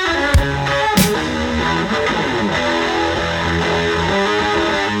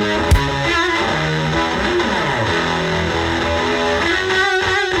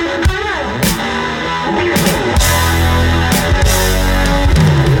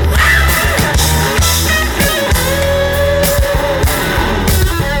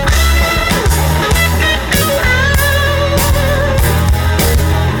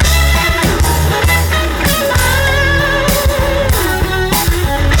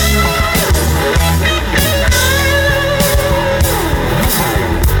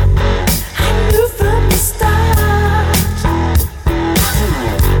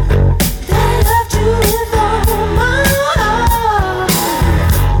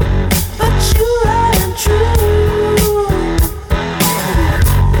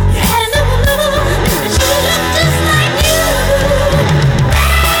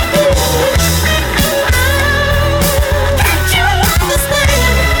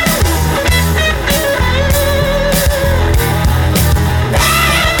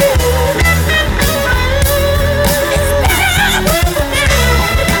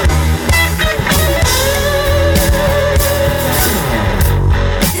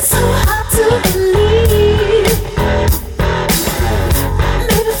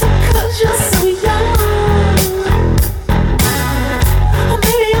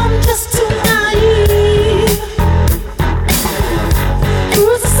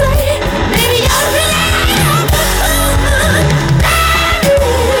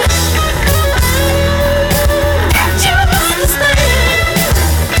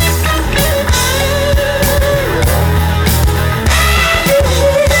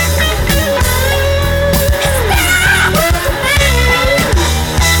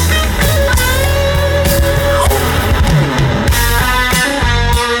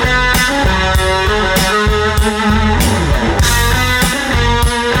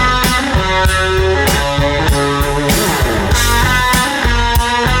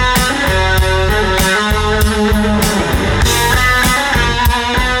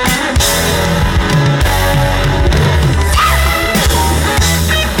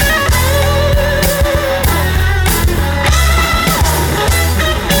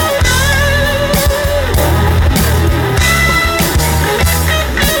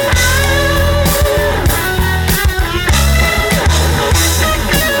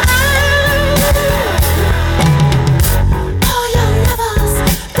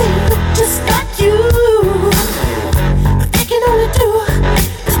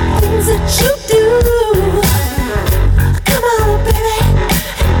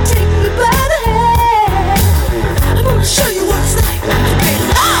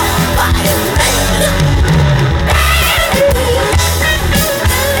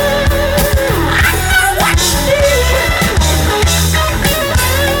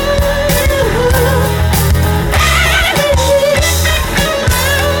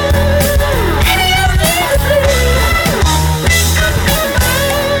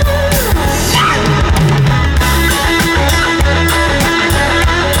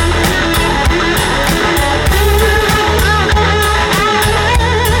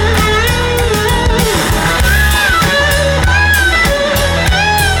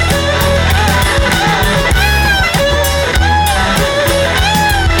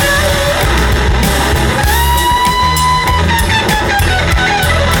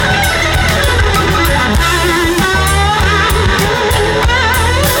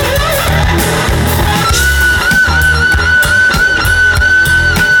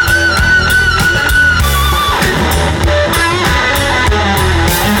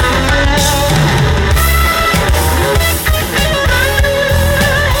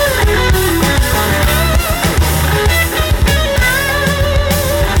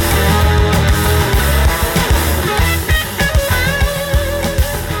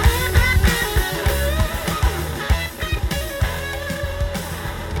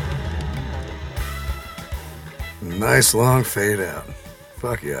 Nice long fade out.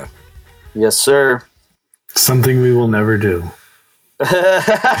 Fuck yeah. Yes, sir. Something we will never do.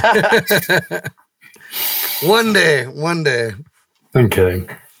 One day. I'm kidding.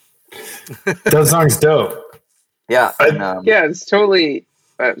 That song's dope. Yeah. Yeah, it's totally.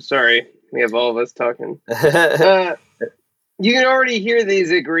 Sorry, we have all of us talking. You can already hear that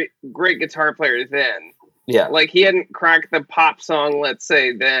he's a great guitar player then. Yeah. Like, he hadn't cracked the pop song, let's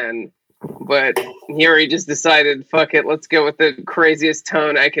say, then. But he already just decided, fuck it, let's go with the craziest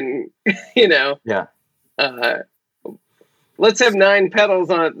tone I can, Yeah. Let's have 9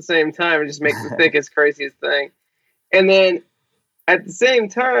 pedals on at the same time and just make the thickest, craziest thing. And then at the same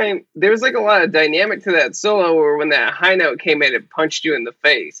time, there was like a lot of dynamic to that solo where when that high note came in, it punched you in the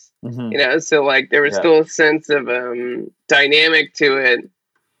face. Mm-hmm. So like there was still a sense of dynamic to it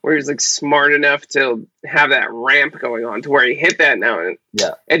where he was like smart enough to have that ramp going on to where he hit that note.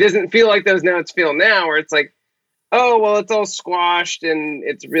 Yeah. It doesn't feel like those notes feel now where it's like, oh, well, it's all squashed and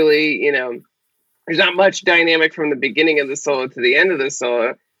it's really, there's not much dynamic from the beginning of the solo to the end of the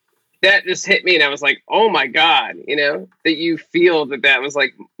solo. That just hit me and I was like, oh my God, that you feel that was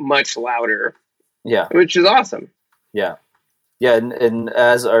like much louder. Yeah. Which is awesome. Yeah. Yeah. And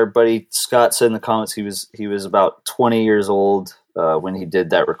as our buddy Scott said in the comments, he was about 20 years old when he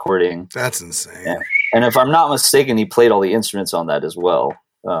did that recording. That's insane. Yeah. And if I'm not mistaken, he played all the instruments on that as well.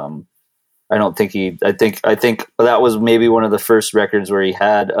 I think that was maybe one of the first records where he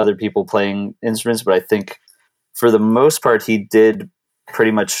had other people playing instruments, but I think for the most part, he did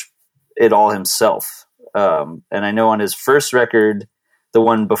pretty much it all himself. And I know on his first record, the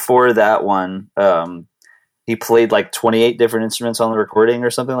one before that one, he played like 28 different instruments on the recording or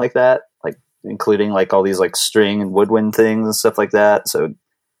something like that, like including like all these like string and woodwind things and stuff like that. So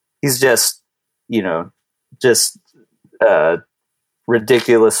he's just,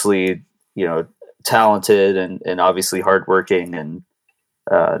 ridiculously, talented and obviously hardworking and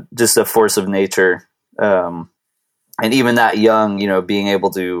just a force of nature. And even that young, being able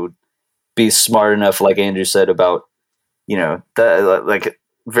to be smart enough, like Andrew said about, that like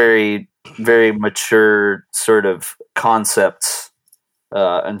very, very mature sort of concepts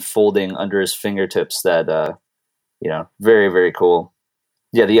unfolding under his fingertips that, very, very cool.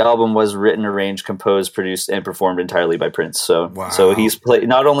 Yeah, the album was written, arranged, composed, produced, and performed entirely by Prince. So he's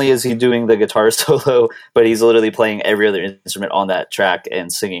not only is he doing the guitar solo, but he's literally playing every other instrument on that track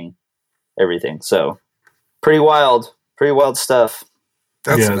and singing everything. So pretty wild stuff.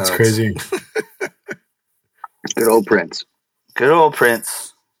 That's That's crazy. Good old Prince. Good old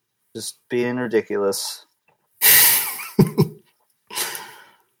Prince. Just being ridiculous.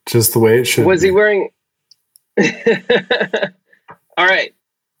 Just the way it should Was be. he wearing... All right.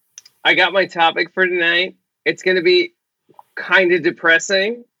 I got my topic for tonight. It's going to be kind of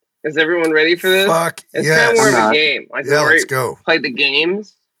depressing. Is everyone ready for this? Fuck It's yes. kind of more of I'm a not. game. Like Yeah, we let's go. played the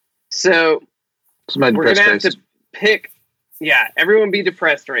games. So It's my we're going depressed to have face. to pick. Yeah, everyone be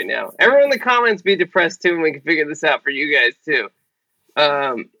depressed right now. Everyone in the comments be depressed too, and we can figure this out for you guys too.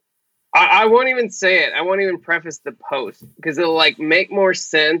 I won't even say it. I won't even preface the post because it'll like make more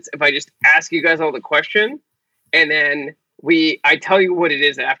sense if I just ask you guys all the question and then I tell you what it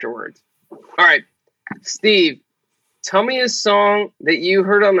is afterwards. All right, Steve, tell me a song that you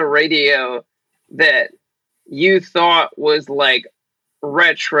heard on the radio that you thought was like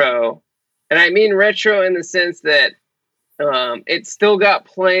retro. And I mean retro in the sense that it still got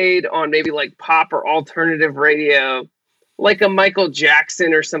played on maybe like pop or alternative radio, like a Michael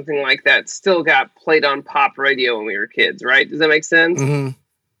Jackson or something like that still got played on pop radio when we were kids, right? Does that make sense?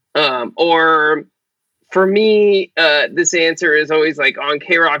 Mm-hmm. Or for me, this answer is always like on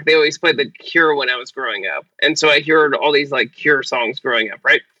K-Rock, they always played The Cure when I was growing up. And so I heard all these like Cure songs growing up,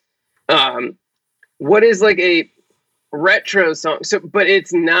 right? What is like a retro song? So, but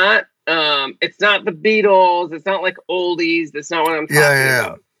it's not the Beatles. It's not like oldies. That's not what I'm talking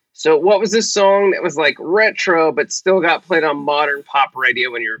about. So what was this song that was like retro, but still got played on modern pop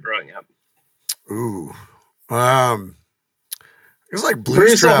radio when you were growing up? Ooh. It was like Blues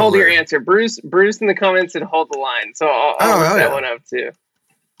Bruce will Traveler. hold your answer. Bruce in the comments said hold the line. So I'll look that one up too.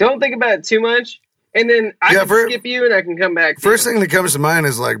 Don't think about it too much. And then I can skip you and I can come back. First thing that comes to mind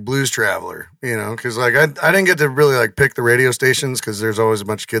is like Blues Traveler, because like I didn't get to really like pick the radio stations because there's always a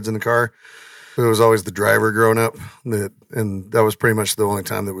bunch of kids in the car. It was always the driver growing up, and that was pretty much the only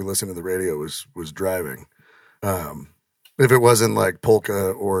time that we listened to the radio was driving. If it wasn't like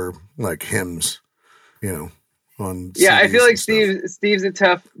polka or like hymns, on yeah, I CDs feel like and Steve's a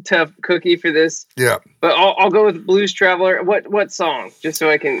tough cookie for this. Yeah, but I'll go with Blues Traveler. What song? Just so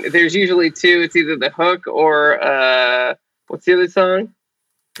I can. There's usually two. It's either the hook or what's the other song?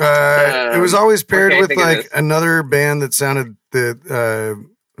 It was always paired with think of like this. another band that sounded that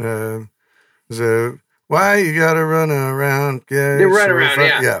was a why you gotta run around? Yeah, They run sure around,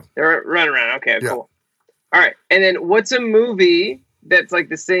 fun. yeah. They run around. Okay, Yeah. cool. All right, and then what's a movie that's like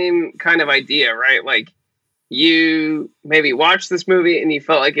the same kind of idea, right? Like you maybe watched this movie and you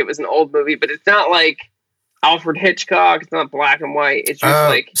felt like it was an old movie, but it's not like Alfred Hitchcock. It's not black and white. It's just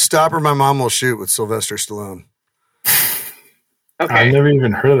like Stop or My Mom Will Shoot with Sylvester Stallone. okay. I've never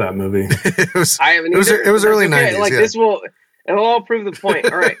even heard of that movie. it was I haven't. it was either, it was but early that's okay. 90s. Like yeah. this it'll all prove the point.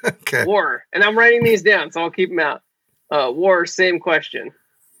 All right, Okay. War, and I'm writing these down, so I'll keep them out. War, same question.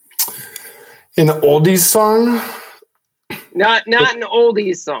 An oldies song? Not an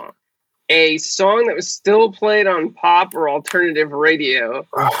oldies song. A song that was still played on pop or alternative radio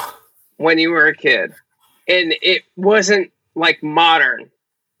when you were a kid. And it wasn't like modern.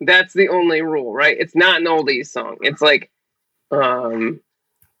 That's the only rule, right? It's not an oldies song. It's like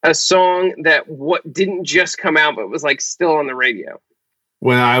a song that didn't just come out, but was like still on the radio.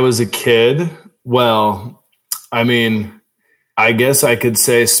 When I was a kid, well, I mean, I guess I could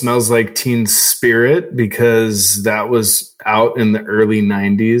say Smells Like Teen Spirit because that was out in the early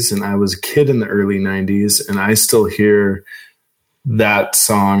 90s and I was a kid in the early 90s and I still hear that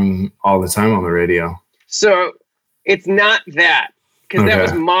song all the time on the radio. So it's not that, because that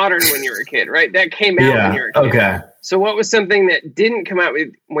was modern when you were a kid, right? That came out when you were a kid. Okay. So what was something that didn't come out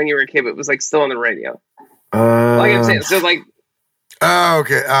when you were a kid, but was like still on the radio? Like I'm saying, so like. Oh,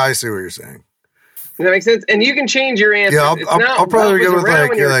 okay. I see what you're saying. Does that make sense? And you can change your answer. Yeah, I'll probably go with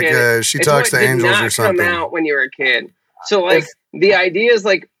like She Talks to Angels or something. Come out when you were a kid. So like the idea is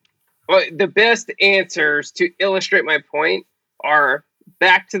like the best answers to illustrate my point are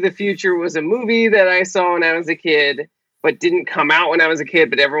Back to the Future was a movie that I saw when I was a kid, but didn't come out when I was a kid,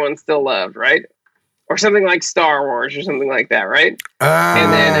 but everyone still loved, right? Or something like Star Wars or something like that, right? Oh,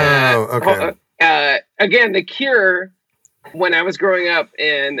 and then okay. Again, The Cure, when I was growing up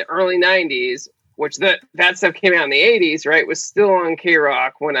in the early 90s, which that stuff came out in the 80s, right, was still on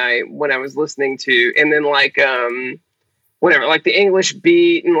K-Rock when I was listening to, and then like whatever, like the English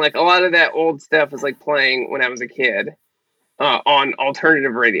Beat and like a lot of that old stuff was like playing when I was a kid on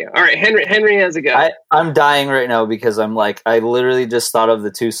alternative radio. All right, Henry has a go. I'm dying right now because I'm like, I literally just thought of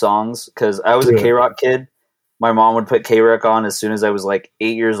the two songs because I was a K-Rock kid. My mom would put K-Rock on as soon as I was like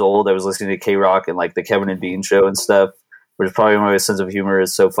 8 years old. I was listening to K-Rock and like the Kevin and Bean show and stuff, which is probably why my sense of humor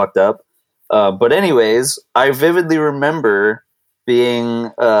is so fucked up. But anyways, I vividly remember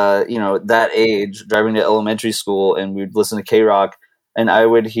being, that age, driving to elementary school, and we'd listen to K-Rock, and I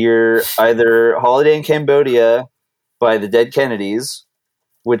would hear either Holiday in Cambodia by the Dead Kennedys,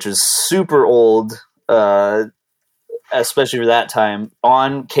 which is super old, especially for that time,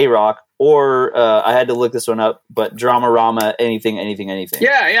 on K-Rock, or I had to look this one up, but Dramarama, anything. Yeah,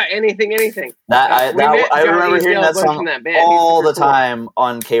 anything. I remember hearing that song all the cool. time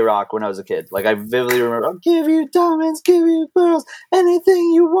on K-Rock when I was a kid. Like I vividly remember, I'll give you diamonds, give you pearls,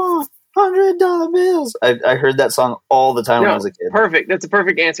 anything you want, $100 bills. I heard that song all the time when I was a kid. Perfect. That's a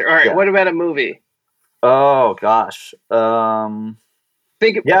perfect answer. All right, What about a movie? Oh gosh.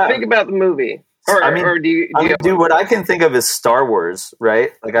 Think about the movthe what I can think of is Star Wars,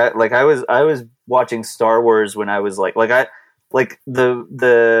 right? I was watching Star Wars when I was the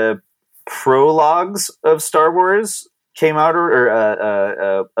prologues of Star Wars came out,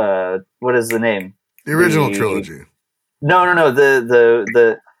 or what is the name? The original trilogy. No.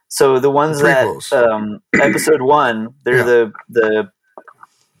 So the ones the prequels. That Episode 1, they're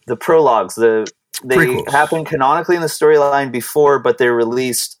the prologues. They prequels. happen canonically in the storyline before, but they're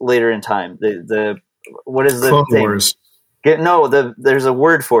released later in time. What is the Clone thing? Wars. There's a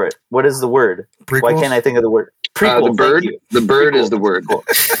word for it. What is the word? Prequels? Why can't I think of the word? Prequel. The bird. The bird is the word.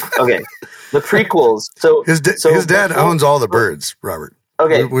 Okay, the prequels. So his dad owns all the birds, Robert.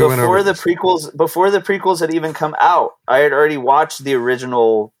 Okay, we went over this. before the prequels had even come out, I had already watched the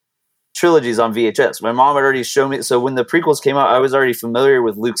original trilogies on VHS. My mom had already shown me. So when the prequels came out, I was already familiar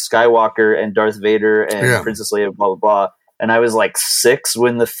with Luke Skywalker and Darth Vader and Princess Leia, blah blah blah. And I was like 6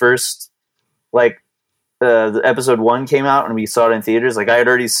 when the first the episode 1 came out and we saw it in theaters. Like I had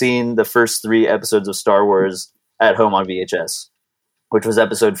already seen the first 3 episodes of Star Wars at home on VHS, which was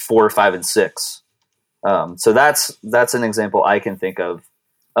episode 4, 5, and 6. So that's an example I can think of.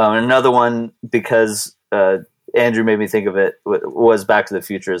 Another one, because Andrew made me think of it, was Back to the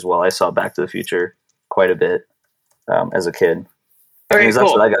Future as well. I saw Back to the Future quite a bit as a kid. Okay, Anyways, cool.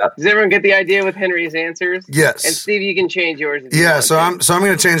 That's what I got. Does everyone get the idea with Henry's answers? Yes. And Steve, you can change yours. If you want So to. I'm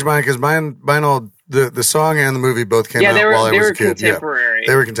going to change mine because mine all the song and the movie both came out while I was a kid. Contemporary.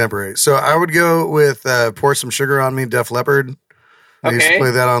 Yeah, they were contemporary. So I would go with Pour Some Sugar on Me, Def Leppard. I used to Okay.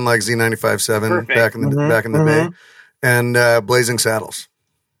 play that on like Z95.7 Perfect. back in the day, and Blazing Saddles.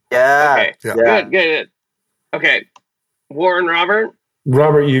 Yeah. Okay. Yeah. Good. Okay. Warren Robert.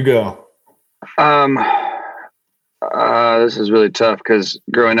 Robert, you go. This is really tough because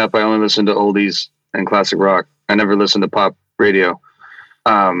growing up, I only listened to oldies and classic rock. I never listened to pop radio.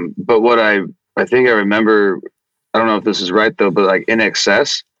 But what I think I remember, I don't know if this is right though, but like In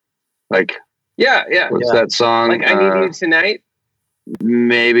Excess, like Yeah. what's that song? Like I Need You Tonight.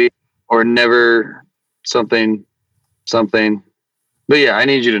 Maybe, or Never something. But yeah, I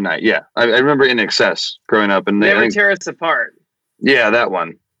Need You Tonight. Yeah, I remember In Excess growing up, and Never Tear Us Apart. yeah, that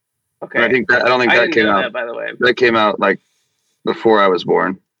one. Okay. And I don't think I that didn't came know out. that, by the way. That came out like before I was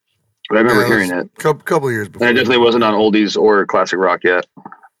born, but I remember hearing it. Couple years before. And it definitely wasn't on oldies or classic rock yet.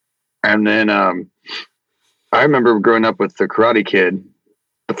 And then I remember growing up with the Karate Kid,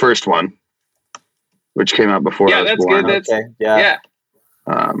 the first one, which came out before I was born. Good. Okay. Yeah.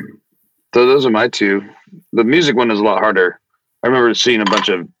 So those are my two. The music one is a lot harder. I remember seeing a bunch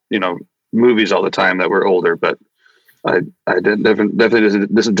of movies all the time that were older, but I definitely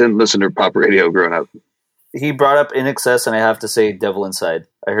didn't listen to pop radio growing up. He brought up In Excess, and I have to say Devil Inside.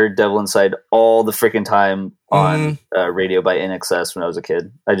 I heard Devil Inside all the freaking time on radio by In Excess when I was a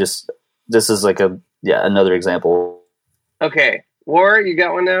kid. This is like another example. Okay. War, you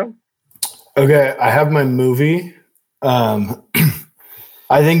got one now? Okay, I have my movie.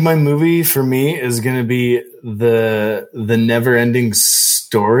 I think my movie for me is going to be the Never Ending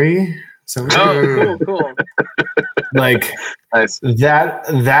Story. Cool. Like Nice.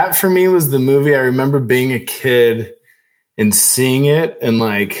 that for me was the movie. I remember being a kid and seeing it and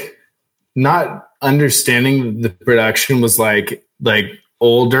like not understanding the production was like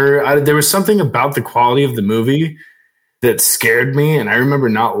older. There was something about the quality of the movie that scared me, and I remember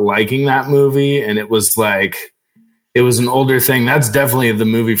not liking that movie. And it was like it was an older thing. That's definitely the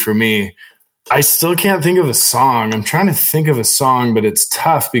movie for me. I still can't think of a song. I'm trying to think of a song, but it's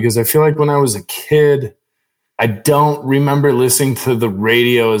tough because I feel like when I was a kid, I don't remember listening to the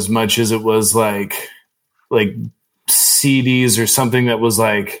radio as much as it was like CDs or something that was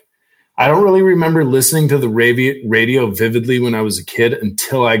like, I don't really remember listening to the radio vividly when I was a kid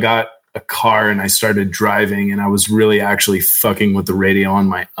until I got a car and I started driving and I was really actually fucking with the radio on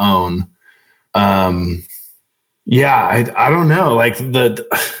my own. Yeah, I don't know. Like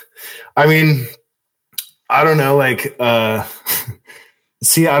I don't know. Like,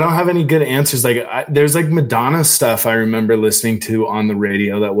 see, I don't have any good answers. Like, there's like Madonna stuff I remember listening to on the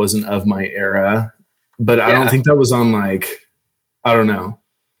radio that wasn't of my era, but I don't think that was on like, I don't know.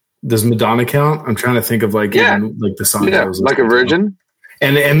 Does Madonna count? I'm trying to think of like, even, like the songs I was like a virgin.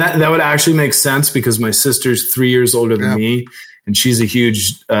 And that would actually make sense because my sister's 3 years older than me, and she's a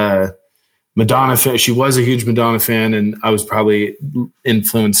huge Madonna fan. She was a huge Madonna fan, and I was probably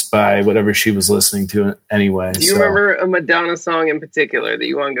influenced by whatever she was listening to anyway. Do you remember a Madonna song in particular that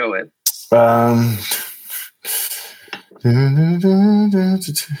you want to go with?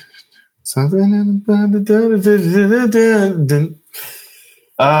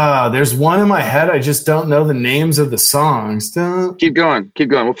 There's one in my head. I just don't know the names of the songs. Keep going.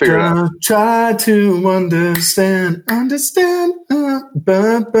 We'll figure it out. Try to understand.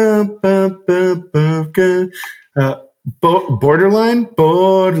 Borderline.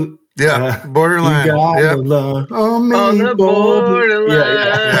 Borderline. On the borderline.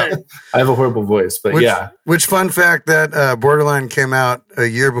 Yeah. I have a horrible voice, but Which fun fact that Borderline came out a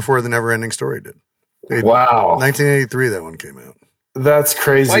year before the Never Ending Story did. Wow. 1983, that one came out. That's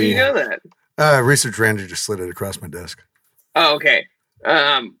crazy. Why do you know that? Research Ranger just slid it across my desk. Oh, okay.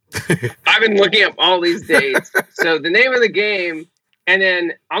 I've been looking up all these dates. So the name of the game, and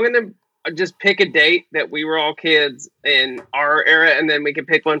then I'm going to just pick a date that we were all kids in our era, and then we can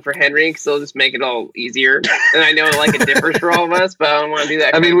pick one for Henry, because it'll just make it all easier. And I know like it differs for all of us, but I don't want to do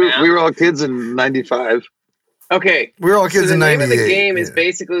that. I mean, we were all kids in 95. Okay. We were all kids in 98. The name of the game is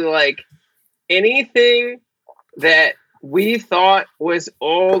basically like anything that we thought was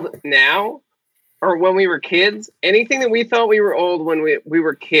old now, or when we were kids, anything that we thought we were old when we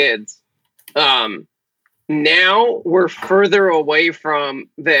were kids, now we're further away from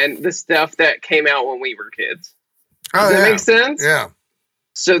than the stuff that came out when we were kids. Does that make sense? Yeah.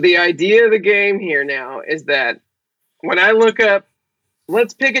 So the idea of the game here now is that when I look up,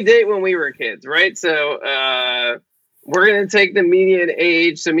 let's pick a date when we were kids, right? So, we're going to take the median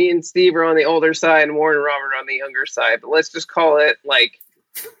age. So me and Steve are on the older side and Warren and Robert on the younger side. But let's just call it like,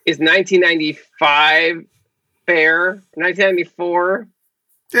 is 1995 fair? 1994?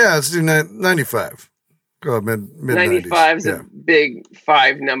 Yeah, let's do 95. Go ahead, mid 95 is a big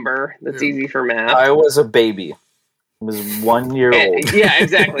 5 number. That's easy for math. I was a baby. was 1 year old. Yeah,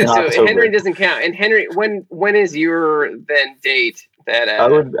 exactly. In So October. Henry doesn't count. And Henry, when is your then date that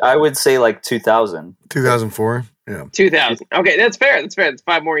I would say like 2000. 2004. Yeah. 2000? Okay, that's fair. That's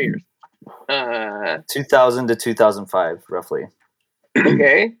 5 more years. 2000 to 2005, roughly.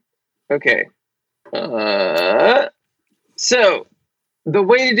 Okay. So the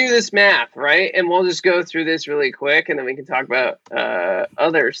way to do this math, right? And we'll just go through this really quick, and then we can talk about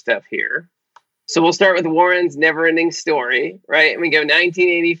other stuff here. So we'll start with Warren's Never-Ending Story, right? And we go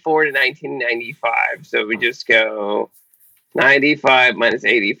 1984 to 1995. So we just go 95 minus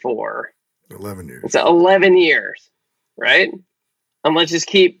 84. 11 years. It's 11 years, right? And let's just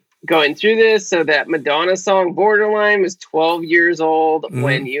keep going through this. So that Madonna song Borderline was 12 years old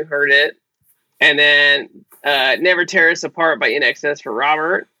when you heard it. And then Never Tear Us Apart by In Excess for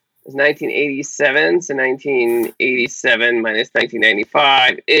Robert was 1987. So 1987 minus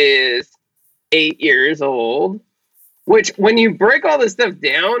 1995 is 8 years old, which when you break all this stuff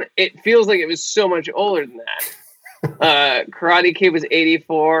down, it feels like it was so much older than that. Karate Kid was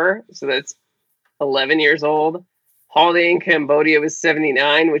 84, so that's 11 years old. Holiday in Cambodia was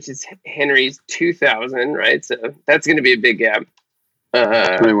 79, which is Henry's 2000, right? So that's going to be a big gap.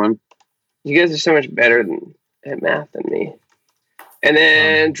 21. You guys are so much better at math than me. And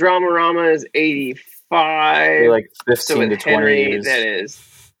then Dramarama is 85. Like 15 so to with 20 Henry, years. that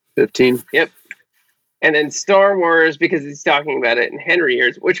is 15. Yep. And then Star Wars, because he's talking about it in Henry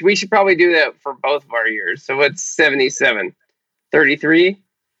years, which we should probably do that for both of our years. So what's 77? 33?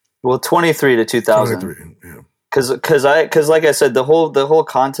 Well, 23 to 2000. 23, yeah. Because like I said, the whole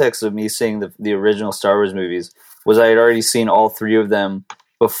context of me seeing the original Star Wars movies was I had already seen all 3 of them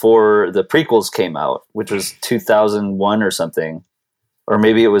before the prequels came out, which was 2001 or something, or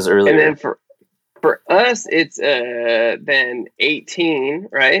maybe it was earlier. And then for us, it's then 18,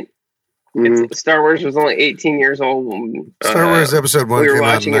 right? Mhm. Star Wars was only 18 years old when Star Wars Episode 1 we were came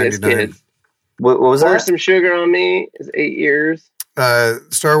out watching in it as 99. kids. What was Pour that? Some Sugar on Me is 8 years.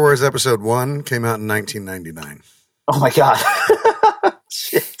 Star Wars Episode 1 came out in 1999. Oh my god!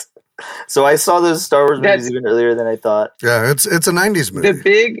 Shit. So I saw those Star Wars movies even earlier than I thought. Yeah, it's a 90s movie. That's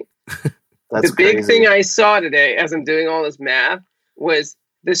The big crazy. thing I saw today as I'm doing all this math was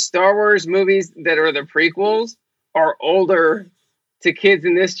the Star Wars movies that are the prequels are older to kids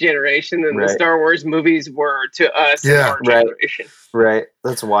in this generation than the Right. Star Wars movies were to us in Yeah. our Right. generation. Right.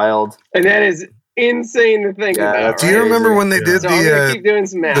 That's wild. And that is insane to think Yeah, about. that's Do you right? remember when they Yeah. did So I'm going to keep doing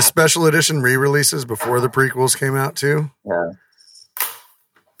some the math. special edition re-releases before the prequels came out too? Yeah.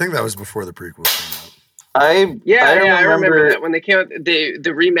 I think that was before the prequels came out. I remember that when they came out, the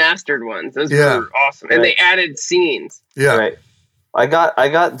remastered ones. Those Yeah. were awesome, and they added scenes. Yeah. Right. I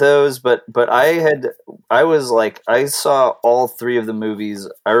got those, but I saw all 3 of the movies.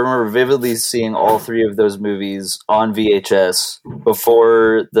 I remember vividly seeing all 3 of those movies on VHS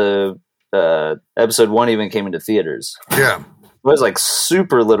before the episode 1 even came into theaters. Yeah. I was like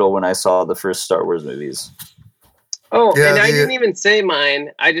super little when I saw the first Star Wars movies. Oh, Yeah, and I the- didn't even say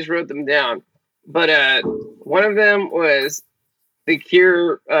mine. I just wrote them down. But one of them was The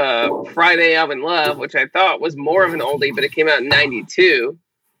Cure Friday I'm in Love, which I thought was more of an oldie, but it came out in 92.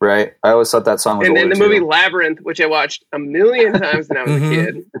 Right. I always thought that song was And then older, the movie too. Labyrinth, which I watched a million times when I was a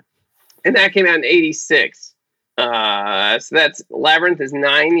kid. And that came out in 86. So that's Labyrinth is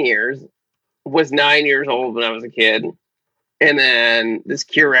 9 years. Was 9 years old when I was a kid. And then this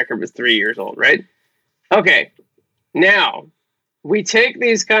Cure record was 3 years old, right? Okay. Now, we take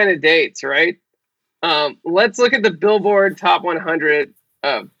these kind of dates, right? Let's look at the Billboard Top 100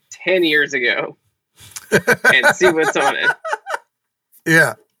 of 10 years ago and see what's on it.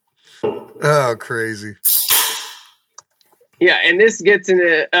 Yeah. Oh, crazy. Yeah, and this gets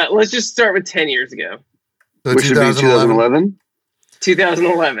into... let's just start with 10 years ago. So Which would be 2011.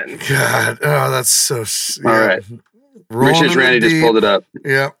 2011. God. Oh, that's so... All right. Rolling Richard's in the Randy just deep. pulled it up.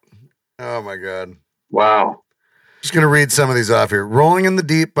 Yep. Oh, my God. Wow. Just going to read some of these off here. Rolling in the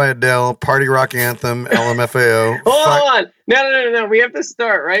Deep by Adele, Party Rock Anthem, LMFAO. Hold on. No. We have to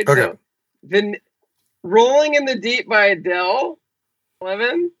start, right? Okay. So, the Rolling in the Deep by Adele,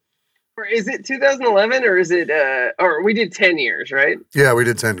 11? Or is it 2011 or is it... or we did 10 years, right? Yeah, we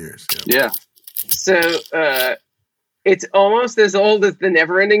did 10 years. Yeah. Yeah. So, it's almost as old as The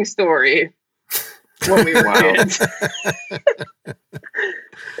Never-Ending Story when we were kids.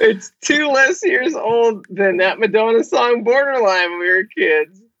 It's 2 less years old than that Madonna song Borderline when we were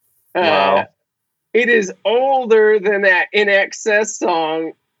kids. Wow. It is older than that In Excess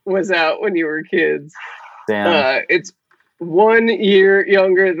song was out when you were kids. Damn. It's 1 year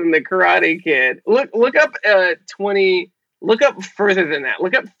younger than the Karate Kid. Look up 20. Look up further than that.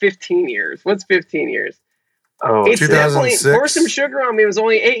 Look up 15 years. What's 15 years? Oh, It's that point. 2006. Pour Some Sugar on Me was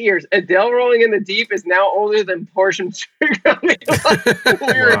only 8 years. Adele Rolling in the Deep is now older than Pour Some Sugar on Me when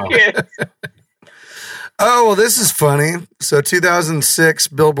we were Wow. kids. Oh, well, this is funny. So 2006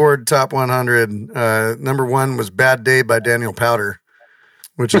 Billboard Top 100. Number one was Bad Day by Daniel Powder,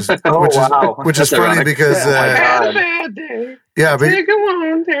 which is wow. which is That's funny ironic. because Yeah, I had God. a bad day. yeah, Take a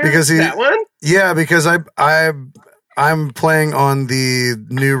one there. because he- that one. yeah, because I'm playing on the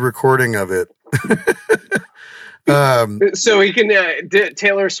new recording of it. So he can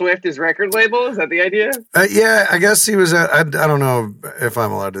Taylor Swift his record label. Is that the idea? Yeah, I guess he was at. I don't know if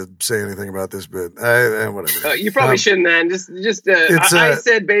I'm allowed to say anything about this, but whatever. You probably shouldn't. Then just I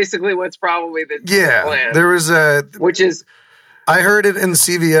said basically what's probably the Yeah, plan, there was a. which is I heard it in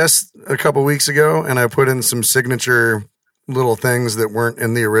CVS a couple weeks ago, and I put in some signature little things that weren't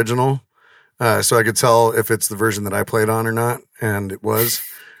in the original, so I could tell if it's the version that I played on or not, and it was.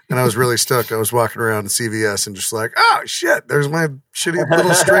 And I was really stoked. I was walking around CVS and just like, oh shit, there's my shitty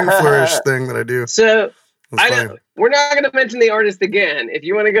little string flourish thing that I do. so. That's fine. We're not going to mention the artist again. If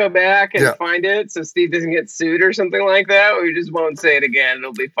you want to go back and find it, so Steve doesn't get sued or something like that, we just won't say it again.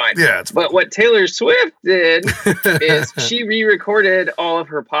 It'll be fine. Yeah, it's fine. But what Taylor Swift did is she re-recorded all of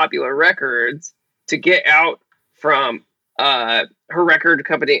her popular records to get out from her record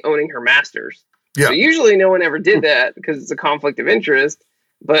company owning her masters. Yeah. So usually no one ever did that because it's a conflict of interest.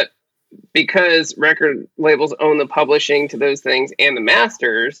 But because record labels own the publishing to those things and the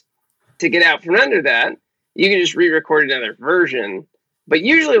masters, to get out from under that, you can just re-record another version. But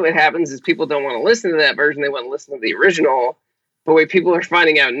usually what happens is people don't want to listen to that version. They want to listen to the original. But what people are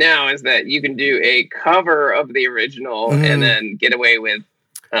finding out now is that you can do a cover of the original and then get away with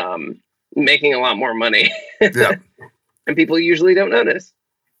making a lot more money. Yeah. And people usually don't notice.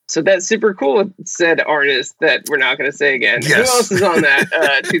 So that's super cool, said artist that we're not going to say again. Yes. Who else is on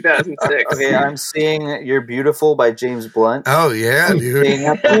that? 2006. Okay, I'm seeing "You're Beautiful" by James Blunt. Oh yeah, dude.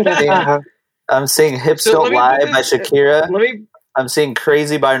 I'm seeing "Hips So let Don't me Lie" put by this- Shakira. Let me I'm seeing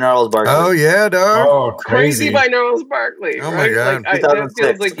 "Crazy" by Gnarls Barkley. Oh yeah, dog. Oh, Crazy by Gnarls Barkley. Oh, my right? God. Like, that 2006.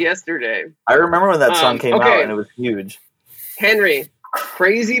 feels like yesterday. I remember when that song came out, okay. and it was huge. Henry,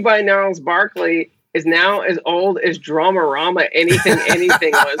 Crazy by Gnarls Barkley is now as old as Dramarama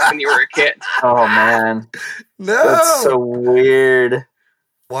Anything was when you were a kid. Oh man, No. that's so weird.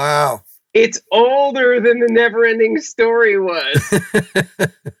 Wow. It's older than the Neverending Story was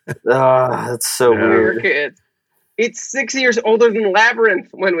That's so when we were weird. kids. It's 6 years older than Labyrinth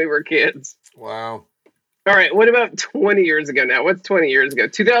when we were kids. Wow. All right, what about 20 years ago now? What's 20 years ago?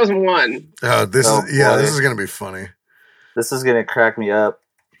 2001. Oh, this Oh, is yeah, boy. this is gonna be funny. This is gonna crack me up.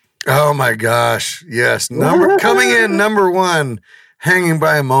 Oh my gosh. Yes. Coming in number one, Hanging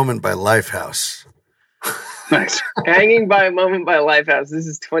by a Moment by Lifehouse. Nice. Hanging by a Moment by Lifehouse. This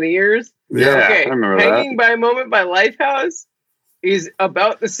is 20 years? Yeah, Okay, I remember Hanging by a Moment by Lifehouse is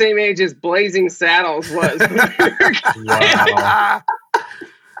about the same age as Blazing Saddles was. when we were kids. wow.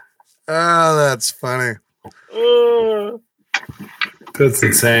 Oh, that's funny. That's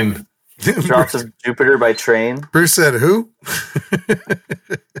insane. Drops of Jupiter by Train. Bruce said who?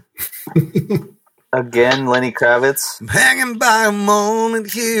 Again, Lenny Kravitz. I'm hanging by a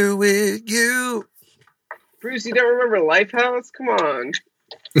moment here with you. Bruce, you don't remember Lifehouse? Come on.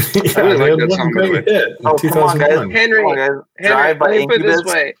 Yeah, really like they that had song, one by the big way. hit in Oh, come on, guys. 2001. Henry, Come on, guys. Henry, Drive by let me put it this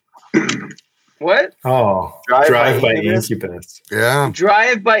Incubus. way. What? Oh, Drive Drive by by Incubus? Incubus. Yeah.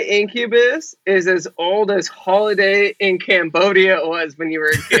 Drive by Incubus is as old as Holiday in Cambodia was when you were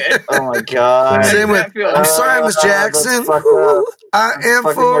a kid. Oh my god. Same with that feel? I'm sorry, Miss that's Jackson. fucked Ooh, up. I am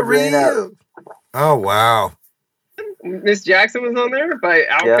fucking for my brain up. real. Oh wow. Miss Jackson was on there by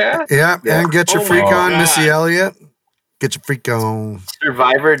Outkast? Yeah, Yeah. and get your Oh freak my on, God. Missy Elliott. Get your freak on.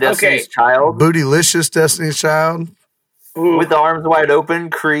 Survivor, Destiny's Okay. Child. Bootylicious, Destiny's Child. Ooh. With the arms wide open,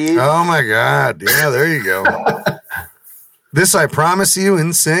 Creed. Oh my God. Yeah, there you go. This I Promise You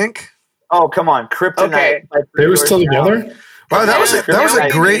in sync. Oh, come on. Kryptonite. Okay. by They were Three still Doors Down. together? Wow, that was a Now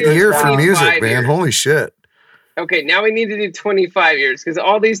great we need year for 25 music, man. years. Holy shit. Okay, now we need to do 25 years because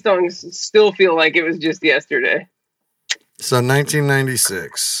all these songs still feel like it was just yesterday. So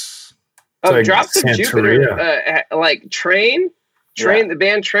 1996. Oh, like Drops of Santeria. Jupiter, like Train. Yeah. The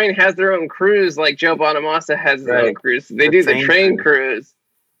band Train has their own cruise, like Joe Bonamassa has his own Right. cruise. They The do the Train Train cruise.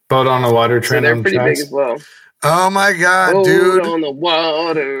 Boat on the water, So train they're on the pretty tracks. big as well. Oh my God, Boat dude. on the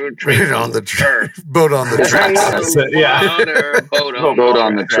water, train Boat on the boat on the Train tracks. on the Yeah. water, boat on Boat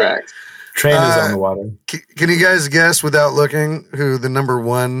on the track. Train is on the water. Can you guys guess without looking who the number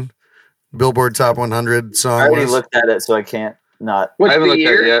one Billboard Top 100 I song already was? looked at it, so I can't not. What's I haven't the looked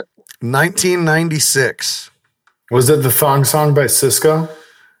at year? it yet. 1996. Was it the Thong Song by Cisco?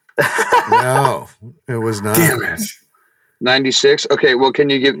 No, it was not. Damn it. 96. Okay, well, can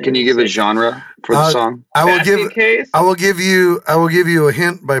you give a genre for the song? I will Basket case? give you a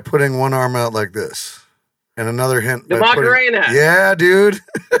hint by putting one arm out like this, and another hint. The by putting- Macarena. Yeah, dude.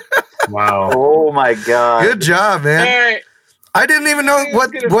 Wow. Oh my god! Good job, man. All right, I didn't even know Who's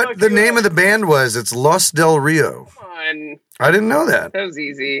gonna what fuck the you name up? of the band was. It's Los Del Rio. come on. I didn't know that. That was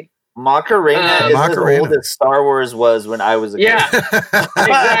easy. Macarena is Macarena. as old as Star Wars was when I was a kid. Yeah,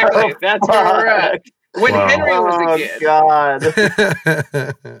 exactly. That's where we're at. When Wow. Henry was Oh a kid, god!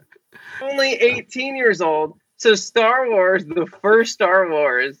 only 18 years old. So Star Wars, the first Star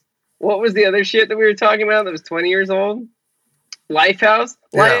Wars. What was the other shit that we were talking about that was 20 years old? Lifehouse?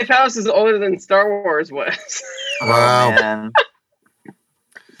 Yeah. Lifehouse is older than Star Wars was. Wow. Oh, man.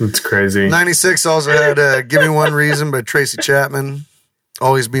 That's crazy. 96 also had Give Me One Reason by Tracy Chapman.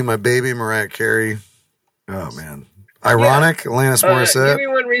 Always Be My Baby, Mariah Carey. Oh, man. Ironic, Alanis Morissette. Give me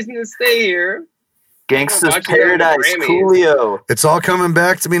one reason to stay here. Gangsta's Watching it on the Paradise, Grammys. Coolio. It's all coming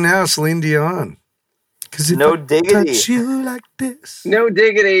back to me now, Celine Dion. Because No diggity. touch you like this. No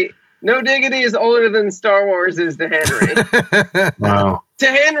diggity. No diggity is older than Star Wars is to Henry. Wow. To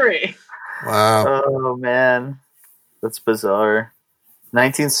Henry. Wow. Oh man, that's bizarre.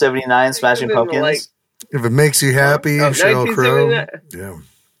 1979, Smashing Like- Pumpkins. If it makes you happy, Oh, Sheryl Crow. 1979. Yeah.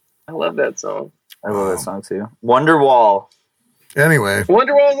 I love that song. I love that song too. Wonderwall. Anyway,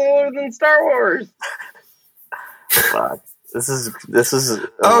 Wonderwall's older than Star Wars. Fuck. This is.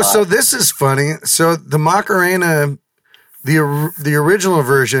 so this is funny. So the Macarena, the original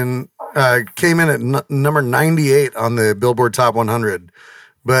version came in at number 98 on the Billboard Top 100,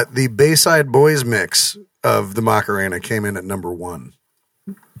 but the Bayside Boys mix of the Macarena came in at number 1.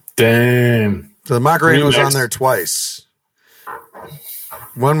 Damn. So the Macarena was Remix. on there twice.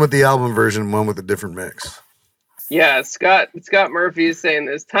 One with the album version, one with a different mix. Yeah, Scott Murphy is saying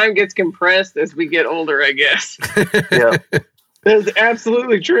this. Time gets compressed as we get older, I guess. Yeah. That's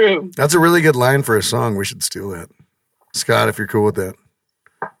absolutely true. That's a really good line for a song. We should steal that. Scott, if you're cool with that.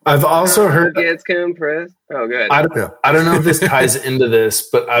 I've also heard. Gets compressed. Oh, good. I don't know if this ties into this,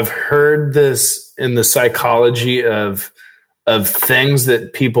 but I've heard this in the psychology of things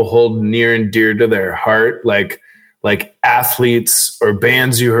that people hold near and dear to their heart, like athletes or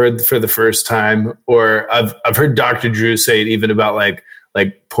bands you heard for the first time, or I've heard Dr. Drew say it even about like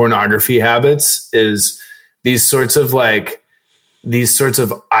pornography habits, is these sorts of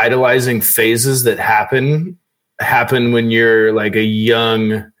idolizing phases that happen when you're like a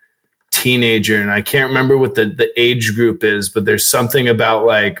young teenager. And I can't remember what the age group is, but there's something about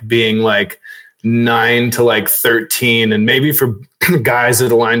like being like 9 to like 13, and maybe for guys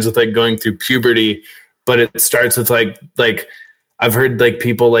it aligns with like going through puberty, but it starts with like I've heard like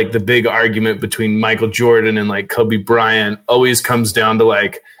people like the big argument between Michael Jordan and like Kobe Bryant always comes down to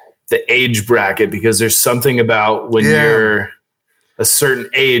like the age bracket, because there's something about when you're a certain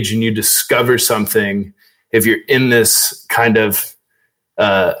age and you discover something, if you're in this kind of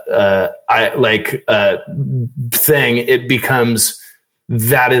thing, it becomes,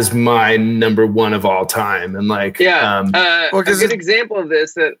 that is my number one of all time. And like, a good example of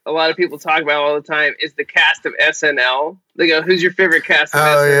this that a lot of people talk about all the time is the cast of SNL. They go, who's your favorite cast of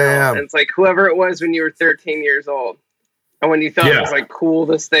SNL? yeah. And it's like whoever it was when you were 13 years old. And when you thought it was like cool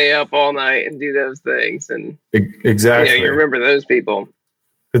to stay up all night and do those things. And exactly. you remember those people.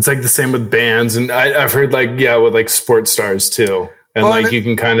 It's like the same with bands. And I've heard like, with like sports stars too. And you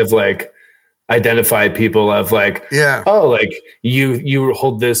can kind of like identify people of like, like you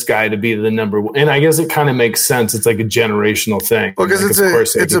hold this guy to be the number one. And I guess it kind of makes sense. It's like a generational thing. Well, because like,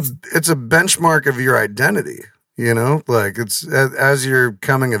 it's a benchmark of your identity, you know, like it's as you're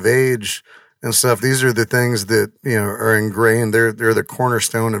coming of age and stuff. These are the things that, you know, are ingrained. They're the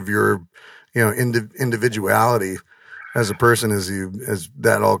cornerstone of your, you know, individuality as a person, as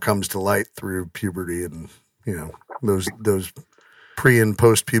that all comes to light through puberty and, you know, those pre and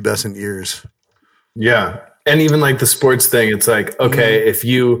post pubescent years. Yeah. And even like the sports thing, it's like, okay, if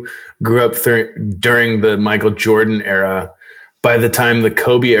you grew up during the Michael Jordan era, by the time the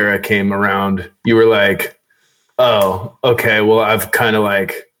Kobe era came around, you were like, oh, okay, well, I've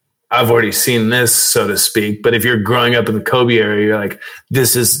already seen this, so to speak. But if you're growing up in the Kobe era, you're like,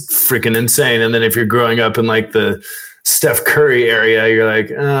 this is freaking insane. And then if you're growing up in like the Steph Curry area, you're like,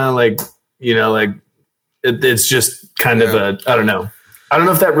 it's just kind of I don't know. I don't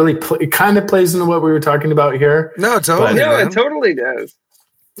know if that really it kind of plays into what we were talking about here. No, totally. It totally does.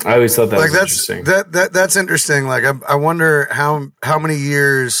 I always thought that like was that's interesting. That's interesting. Like I wonder how many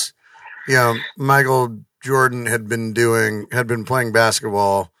years, you know, Michael Jordan had been playing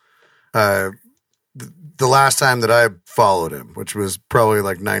basketball. The the last time that I followed him, which was probably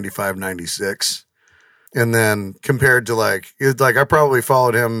like 95, 96. And then compared to like I probably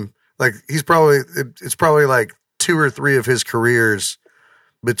followed him, like it's probably like 2 or 3 of his careers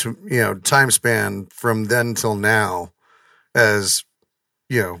between, time span from then till now as,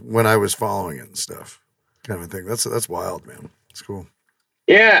 when I was following it and stuff kind of thing. That's wild, man. It's cool.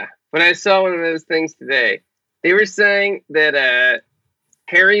 Yeah. When I saw one of those things today, they were saying that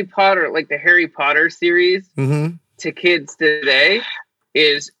Harry Potter, like the Harry Potter series to kids today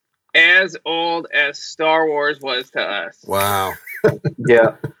is as old as Star Wars was to us. Wow.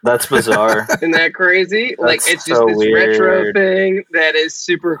 Yeah, that's bizarre. Isn't that crazy? Like, it's just so this weird. retro thing that is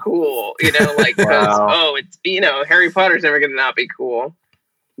super cool, like, Wow. it's, Harry Potter's never going to not be cool.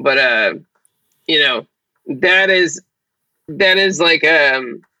 But, that is like,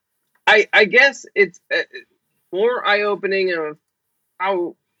 I guess it's more eye-opening of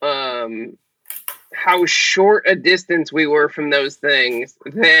how short a distance we were from those things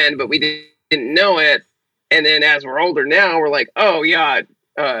then, but we didn't know it. And then as we're older now, we're like, oh yeah,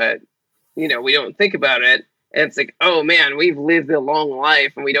 we don't think about it. And it's like, oh man, we've lived a long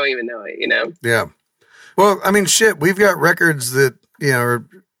life and we don't even know it, Yeah. Well, I mean, shit, we've got records that, are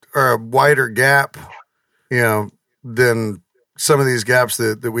a wider gap, than some of these gaps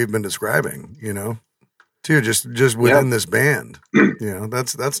that we've been describing, too, just within this band.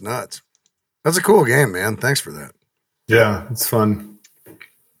 That's nuts. That's a cool game, man. Thanks for that. Yeah, it's fun.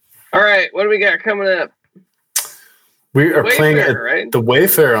 All right, what do we got coming up? We are playing at right? the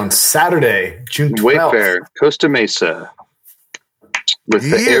Wayfair on Saturday, June 12th. Wayfair, Costa Mesa, with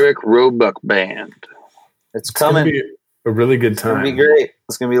the Eric Roebuck Band. It's Gonna coming. be a really good It's going time. to be great.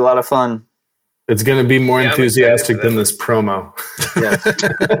 It's going to be a lot of fun. It's going to be more Yeah, enthusiastic than this promo. Yes.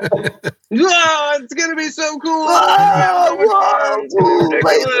 Whoa, it's gonna be so cool!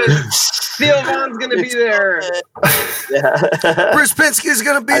 Theo Vaughn's gonna be there. Yeah. Bruce Pinsky's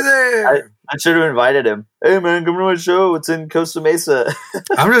going to be there. I should have invited him. Hey man, come to my show. It's in Costa Mesa.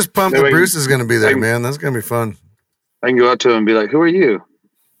 I'm just pumped that Maybe- Bruce is going to be there, maybe- man. That's going to be fun. I can go out to him and be like, "Who are you?"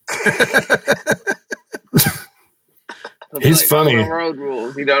 He's funny. Road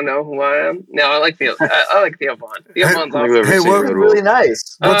rules. You don't know who I am? No, I like Theo. I like Theo Vaughn. Theo Vaughn's awesome. Hey, what- It's really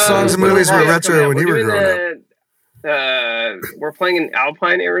nice. What songs and movies were yeah, retro when you were doing growing we're playing in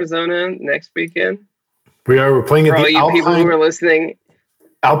Alpine, Arizona next weekend. We're playing For at all the you people who are listening,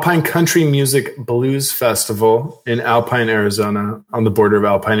 Alpine Country Music Blues Festival in Alpine, Arizona, on the border of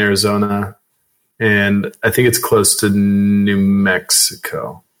Alpine, Arizona. And I think it's close to New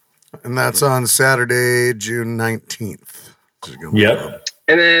Mexico. And that's on Saturday, June 19th. Yep.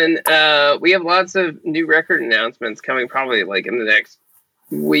 and then we have lots of new record announcements coming, probably like in the next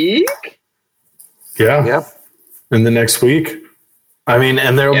week. Yeah. Yep. In the next week. I mean,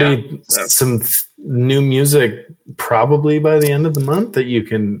 and there'll be Yeah. some new music probably by the end of the month that you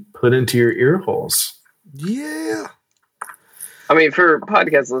can put into your ear holes. Yeah. I mean, for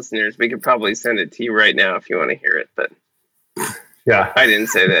podcast listeners, we could probably send it to you right now if you want to hear it, but Yeah. I didn't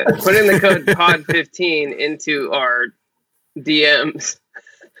say that. Put in the code POD15 into our DMs.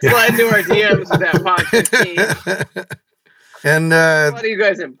 Slide into our DMs with that POD15. And A lot of you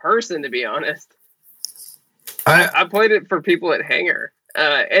guys in person, to be honest. I played it for people at Hangar.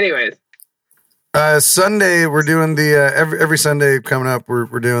 Anyways, Sunday we're doing the every Sunday coming up. We're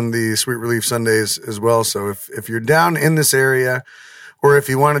doing the Sweet Relief Sundays as well. So if you're down in this area, or if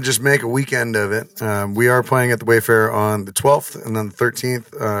you want to just make a weekend of it, we are playing at the Wayfair on the 12th and then the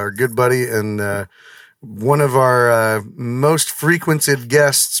 13th. Our good buddy and one of our most frequented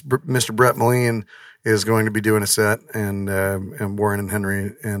guests, Mr. Brett Moline, is going to be doing a set, and Warren and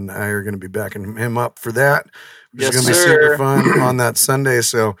Henry and I are going to be backing him up for that, which is going to be super fun on that Sunday.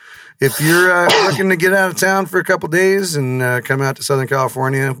 So if you're looking to get out of town for a couple days and come out to Southern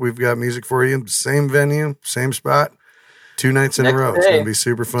California, we've got music for you. Same venue, same spot, 2 nights in a row. It's going to be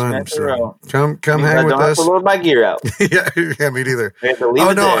super fun. So come hang with us. I don't have to load my gear out. yeah, me neither. I have to leave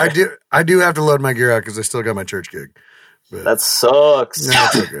Oh it no, there. I do have to load my gear out because I still got my church gig. But That sucks. no,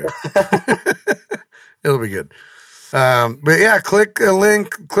 it's okay. It'll be good. But yeah, click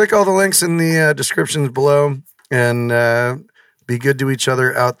all the links in the descriptions below, and be good to each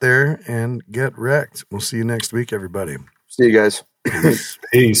other out there and get wrecked. We'll see you next week, everybody. See you guys.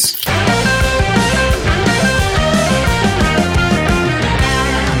 Peace.